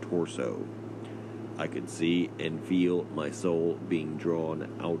and torso. I could see and feel my soul being drawn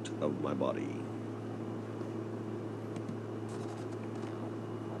out of my body.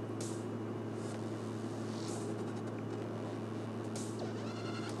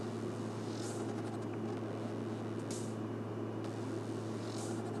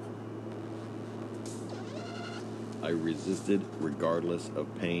 I resisted regardless of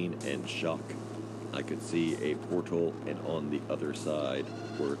pain and shock. I could see a portal, and on the other side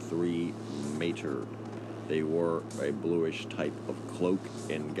were 3 mater. They wore a bluish type of cloak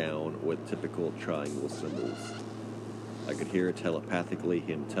and gown with typical triangle symbols. I could hear telepathically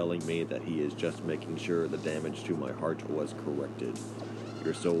him telling me that he is just making sure the damage to my heart was corrected.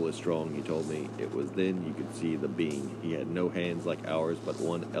 Your soul is strong, he told me. It was then you could see the being. He had no hands like ours, but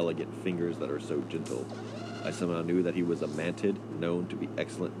one elegant fingers that are so gentle. I somehow knew that he was a mantid, known to be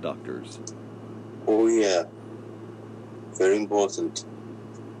excellent doctors. Oh yeah, very important.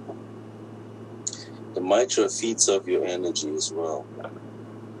 The Mitra feeds off your energy as well.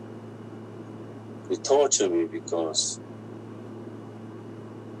 They torture me because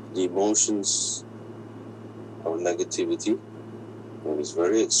the emotions of negativity, when it's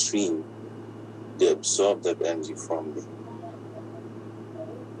very extreme, they absorb that energy from me.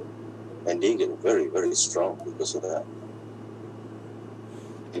 And they get very, very strong because of that.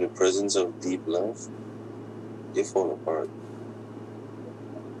 In the presence of deep love, they fall apart.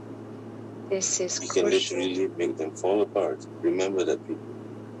 This is You crucial. can literally make them fall apart. Remember that, people.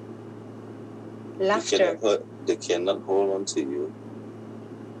 Laughter. They cannot hold on to you.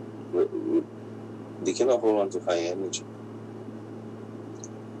 They cannot hold on to high energy.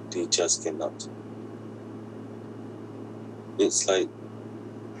 They just cannot. It's like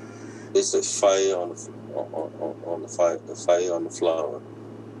fire on the fire. The fire on the flower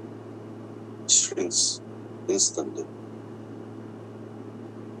shrinks instantly.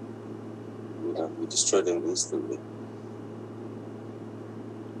 We destroy them instantly.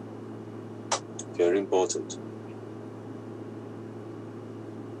 Very important.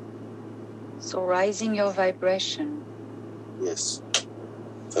 So rising your vibration. Yes.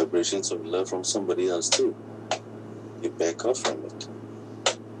 Vibrations of love from somebody else too. You back off from it.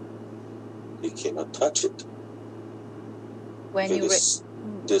 You cannot touch it. When you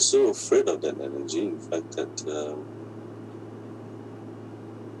they're so afraid of that energy, in fact, that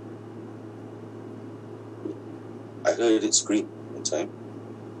I heard it scream one time.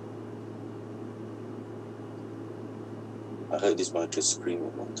 I heard this mantra scream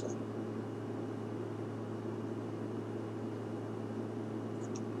at one time.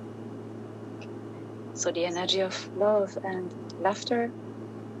 So the energy of love and laughter.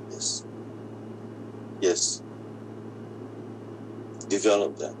 Yes. Yes.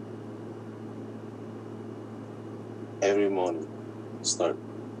 Develop that. Every morning, start,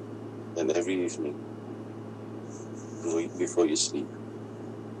 and every evening, before you sleep.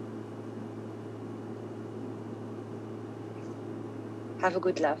 Have a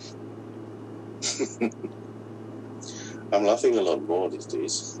good laugh. I'm laughing a lot more these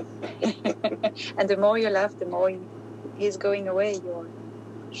days. And the more you laugh, the more he's going away, your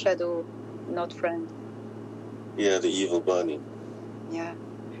shadow, not friend. Yeah, the evil bunny. Yeah.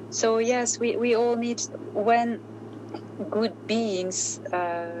 So yes, we all need, when good beings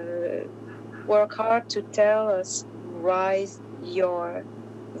work hard to tell us, rise your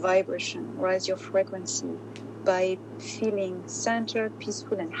vibration, rise your frequency by feeling centered,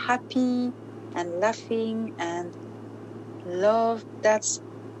 peaceful, and happy, and laughing and love. That's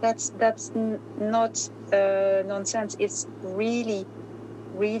not nonsense. It's really,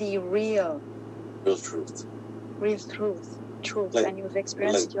 really real. Real truth. Real truth. Like, and you've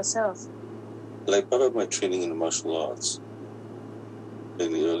experienced yourself. Like part of my training in the martial arts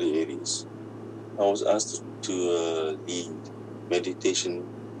in the early 80s, I was asked to lead meditation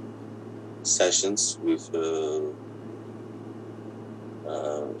sessions with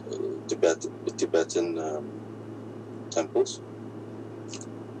Tibetan temples.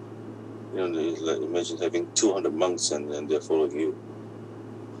 You know, like, imagine having 200 monks and they're following you.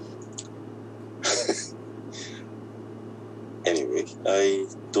 Anyway, I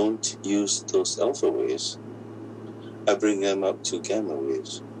don't use those alpha waves. I bring them up to gamma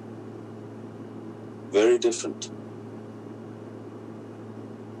waves. Very different.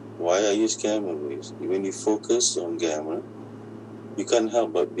 Why I use gamma waves? When you focus on gamma, you can't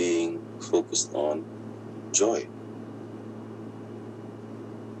help but being focused on joy.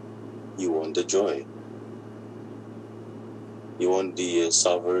 You want the joy. You want the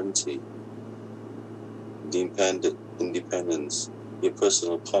sovereignty, the independence, your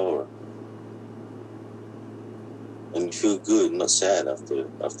personal power. And you feel good, not sad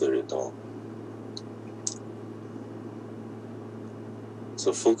after it all.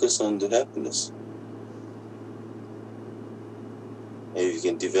 So focus on the happiness. And if you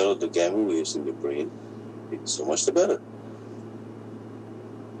can develop the gamma waves in your brain, it's so much the better.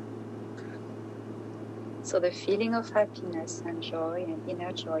 So the feeling of happiness and joy and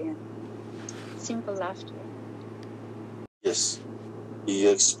inner joy and simple laughter. Yes. You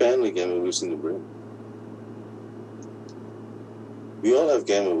expand the gamma waves in the brain. We all have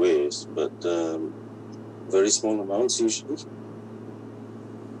gamma waves, but very small amounts usually.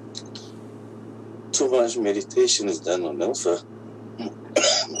 Too much meditation is done on alpha.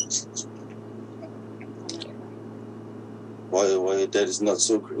 Why that is not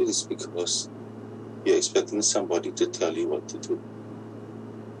so great is because you're expecting somebody to tell you what to do.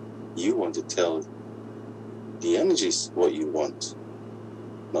 You want to tell the energies what you want,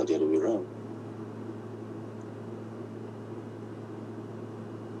 not the other way around.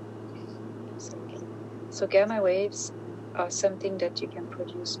 So gamma waves are something that you can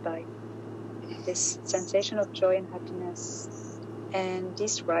produce by this sensation of joy and happiness, and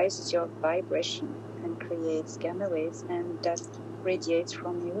this rises your vibration and creates gamma waves, and that radiates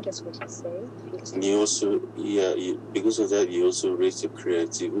from you. That's what you say. And you also, because of that, you also raise your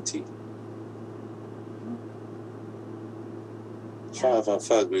creativity. Yeah.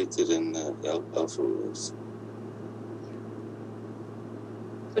 Far greater than alpha waves.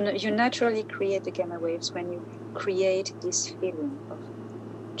 So you naturally create the gamma waves when you create this feeling of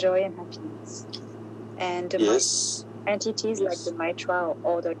joy and happiness. And the Yes. entities like the Mitra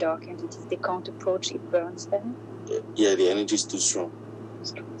or other dark entities, they can't approach, it burns them. Yeah, the energy is too strong.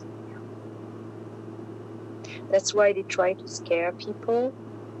 That's why they try to scare people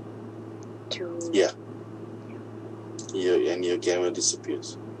to... Yeah. And your gamma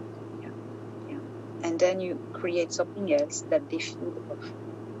disappears. And then you create something else that they feel of.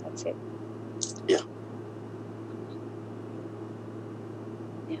 That's it. Yeah.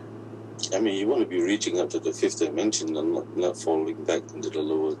 Yeah. I mean, you want to be reaching up to the fifth dimension and not falling back into the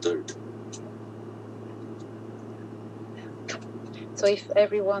lower third. So if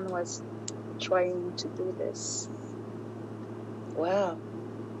everyone was trying to do this, wow.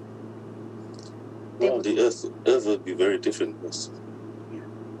 Well, the Earth would be very different. Yes.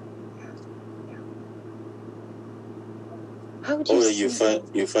 How do you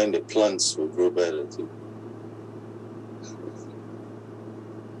you find that plants will grow better too.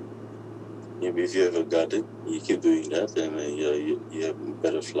 Maybe if you have a garden, you keep doing that, and you have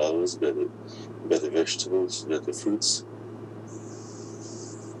better flowers, better vegetables, better fruits.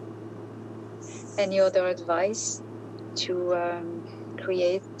 Any other advice to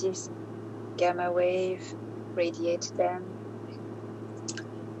create this gamma wave, radiate them?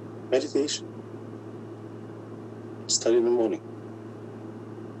 Meditation. Start in the morning.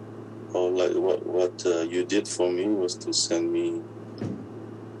 Or like what you did for me was to send me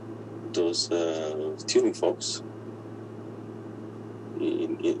those tuning forks.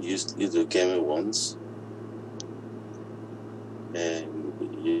 Use the gamma ones,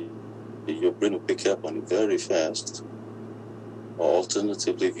 and your brain will pick up on it very fast. Or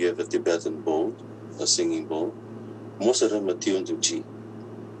alternatively, if you have a Tibetan bowl, a singing bowl, most of them are tuned to G.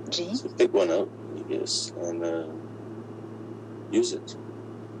 G? So pick one out, yes, and use it.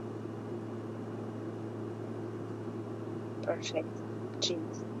 Perfect. G.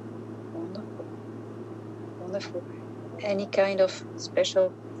 Wonderful. Wonderful. Any kind of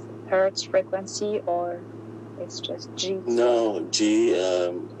special hertz frequency, or it's just G? No, G.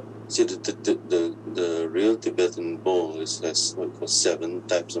 See, the real Tibetan bowl has what we call 7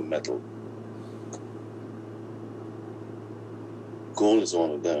 types of metal. Gold is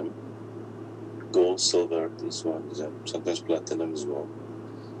one of them. Gold, silver is one of them. Sometimes platinum as well.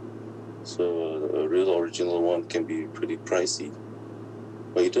 So a real original one can be pretty pricey,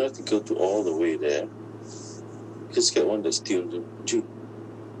 but you don't have to go to all the way there. Just get one that's tuned to G.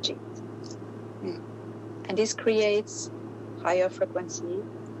 G. And this creates higher frequency.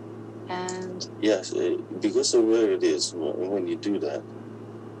 And yes, because of where it is, when you do that,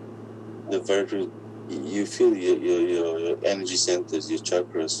 the vibration, you feel your energy centers, your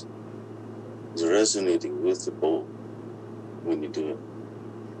chakras, is resonating with the bowl when you do it.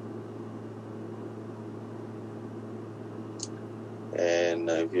 And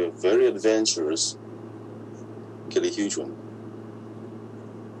if you're very adventurous, get a huge one.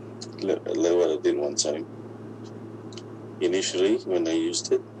 Like what I did one time. Initially, when I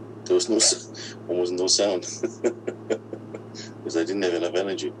used it, there was almost no sound because I didn't have enough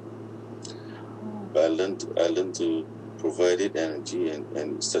energy. But I learned to provide it energy, and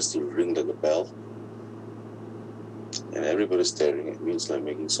it starts to ring like a bell. And everybody's staring at me. It's like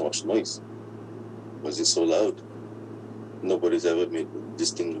making so much noise. Was it so loud? Nobody's ever made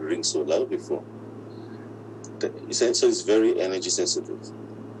this thing ring so loud before. So it's very energy sensitive.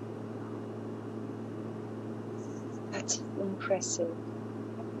 that's impressive.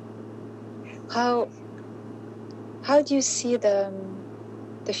 How do you see the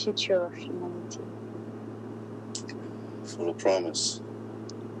future of humanity? Full of promise.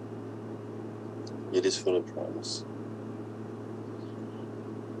 It is full of promise.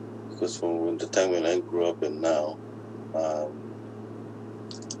 Because from the time when I grew up and now,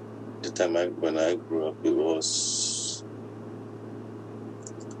 the time when I grew up, it was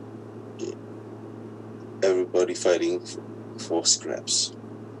everybody fighting for scraps.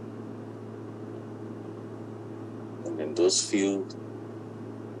 And then those few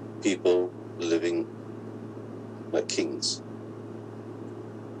people living like kings.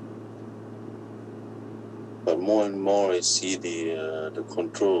 But more and more I see the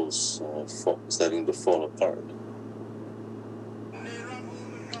controls starting to fall apart.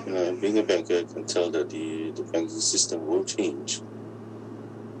 Being a banker, I can tell that the banking system will change.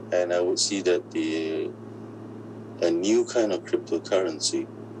 And I would see that a new kind of cryptocurrency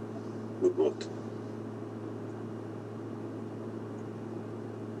would work.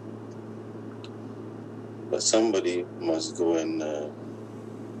 But somebody must go and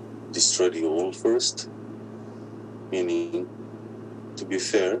destroy the old first. Meaning, to be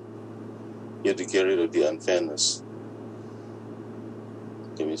fair, you have to get rid of the unfairness.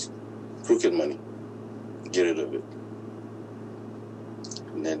 That means crooked money. Get rid of it.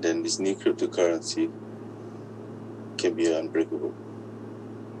 And then this new cryptocurrency can be unbreakable.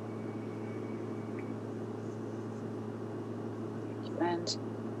 And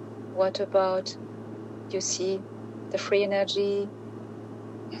what about, you see, the free energy?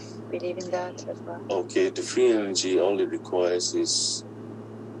 Believe in that as well? Okay, the free energy, all it requires is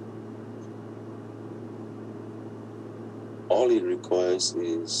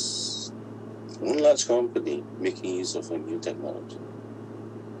one large company making use of a new technology,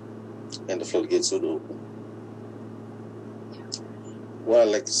 and the floodgates would open. What I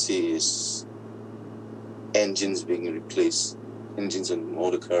like to see is engines being replaced, engines on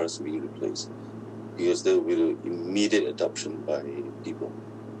motor cars being replaced, because there will be an immediate adoption by people.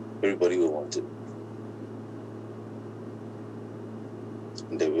 Everybody will want it.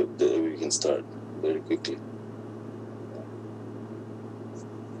 And then we can start very quickly.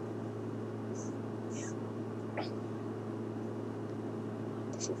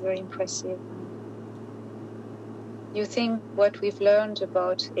 This is very impressive. You think what we've learned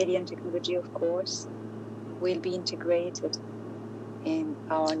about alien technology, of course, will be integrated in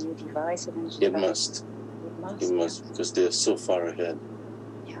our new device? It must. It must, because they're so far ahead.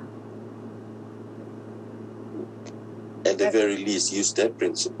 Yeah. At the very least, use their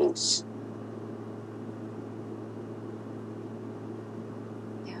principles.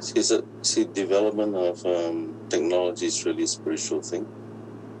 Yeah. See, development of technology is really a spiritual thing.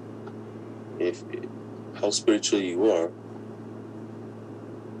 How spiritual you are,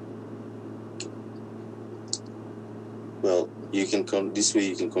 well, you can this way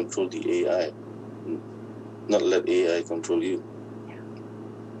you can control the AI, not let AI control you. Yeah.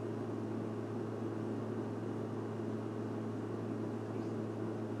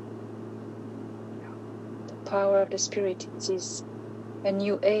 The power of the spirit. It is a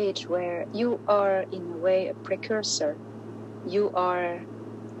new age where you are, in a way, a precursor. You are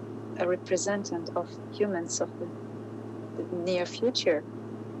a representative of humans of the near future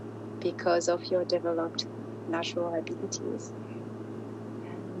because of your developed natural abilities.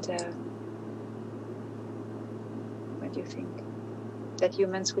 And what do you think? That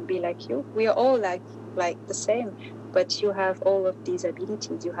humans would be like you? We are all like the same, but you have all of these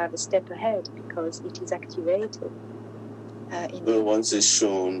abilities. You have a step ahead because it is activated. Well, once it's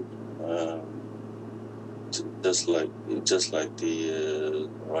shown, just like the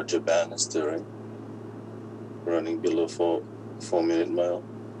Roger Bannister, right? Running below 4-minute mile.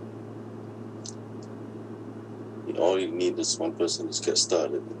 All you need is one person to get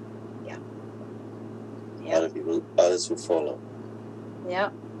started. Yeah. Others will follow.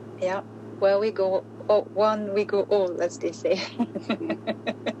 Yeah. Where we go, one we go all, as they say.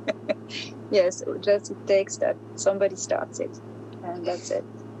 Yes, just it takes that somebody starts it, and that's it.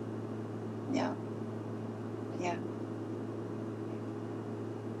 Yeah.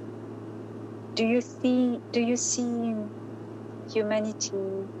 Do you see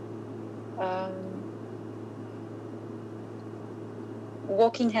humanity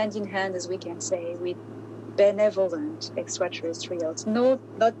walking hand in hand, as we can say, with benevolent extraterrestrials? No,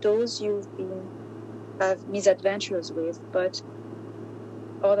 not those you've have misadventures with, but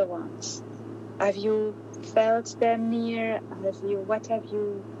other ones. Have you felt them near?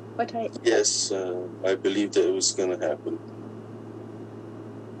 Yes, I believe that it was going to happen.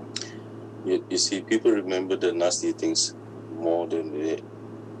 You see, people remember the nasty things more than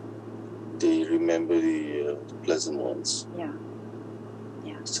they remember the pleasant ones. Yeah.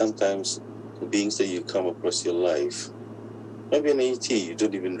 Sometimes the beings that you come across your life, maybe an AT, you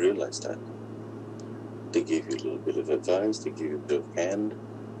don't even realize that. They gave you a little bit of advice, they give you a bit of hand,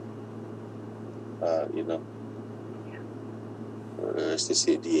 as they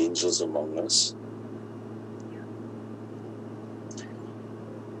say, the angels among us.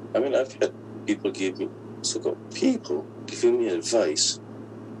 I mean, I've had people giving me advice,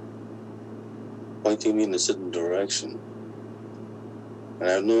 pointing me in a certain direction, and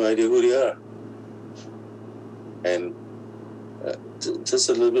I have no idea who they are. And just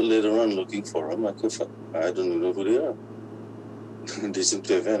a little bit later on, looking for them, I don't even know who they are. They seem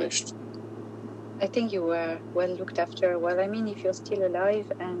to have vanished. I think you were well looked after. Well, I mean, if you're still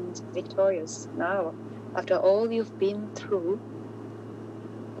alive and victorious now, after all you've been through,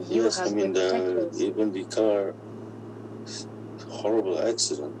 you yes, have I mean, even the car, horrible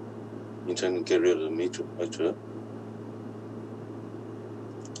accident in trying to get rid of the metro,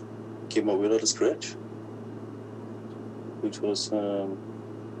 came out without a scratch, which was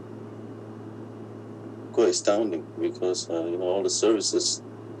quite astounding because, all the services,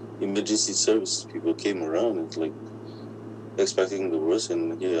 emergency services people came around and like expecting the worst,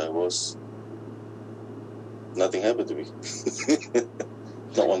 and here I was, nothing happened to me.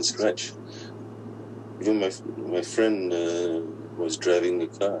 Not one scratch. Even my friend was driving the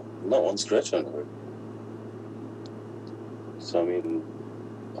car. Not one scratch on her. So I mean,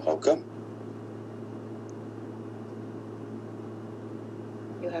 how come?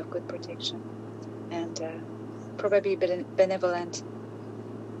 You have good protection and probably benevolent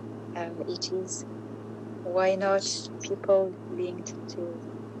ETs. Why not people linked to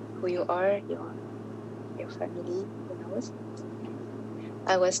who you are, your family? Who knows?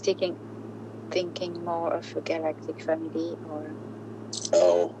 I was thinking more of a galactic family, or.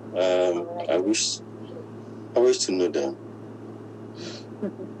 I wish to know them.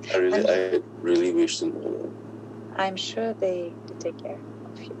 I really wish to know them. I'm sure they take care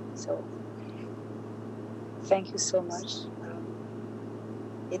of you. So thank you so much.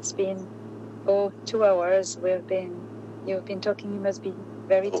 It's been 2 hours. You've been talking. You must be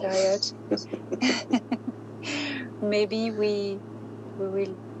very tired. Maybe we we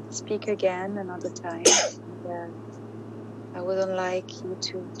will speak again another time. And, I wouldn't like you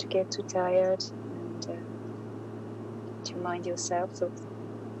to get too tired and to mind yourself. So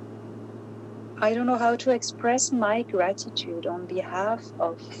I don't know how to express my gratitude on behalf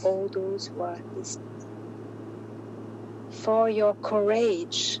of all those who are listening for your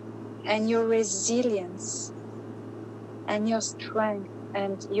courage and your resilience and your strength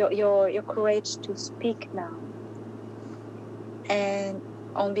and your courage to speak now. And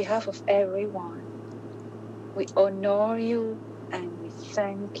on behalf of everyone, we honor you and we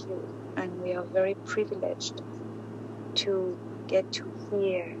thank you, and we are very privileged to get to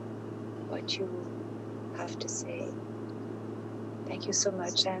hear what you have to say. Thank you so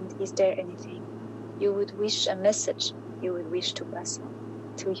much. And is there anything you would wish, a message you would wish to pass on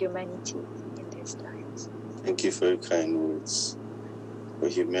to humanity in these times? Thank you for your kind words. For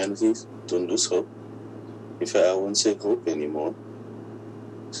humanity, don't lose hope. In fact, I won't say hope anymore.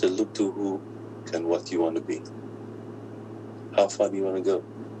 So look to who and what you want to be. How far do you want to go?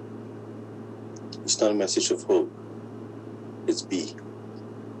 It's not a message of hope. It's be.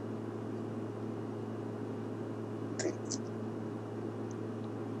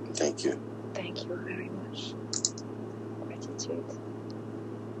 Thank you. Thank you very much. Gratitude.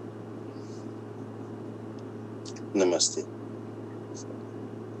 Namaste.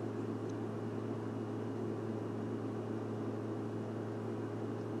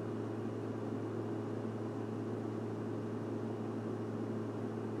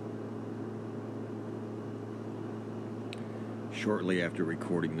 Shortly after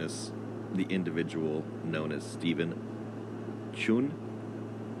recording this, the individual known as Stephen Chun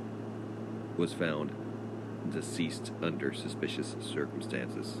was found deceased under suspicious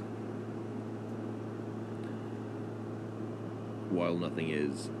circumstances. While nothing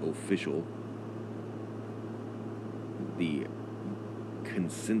is official, the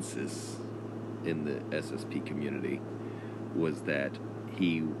consensus in the SSP community was that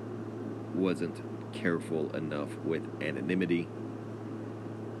he wasn't careful enough with anonymity,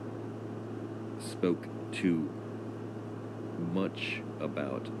 spoke too much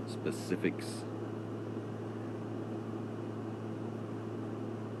about specifics,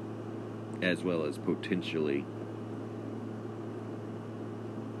 as well as potentially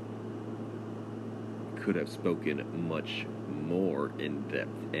could have spoken much more in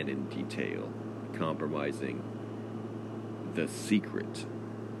depth and in detail, compromising the secret,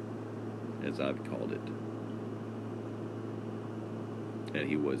 as I've called it. And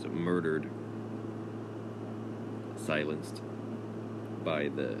he was murdered, silenced by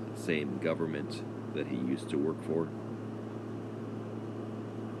the same government that he used to work for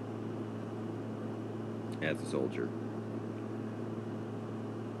as a soldier.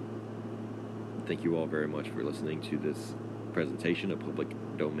 Thank you all very much for listening to this presentation of public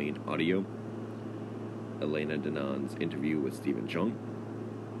domain audio. Elena Danan's interview with Stephen Chung.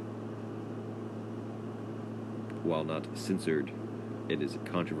 While not censored, it is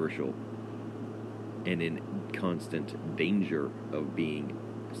controversial and in constant danger of being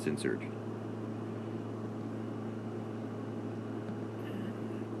censored.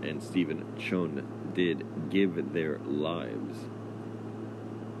 And Stephen Chun did give their lives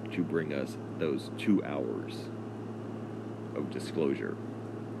to bring us those 2 hours of disclosure.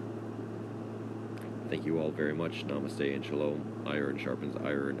 Thank you all very much. Namaste and shalom. Iron sharpens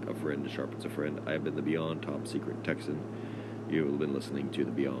iron. A friend sharpens a friend. I have been the Beyond Top Secret Texan. You have been listening to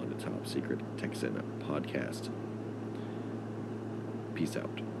the Beyond Top Secret Texan podcast. Peace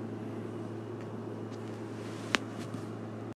out.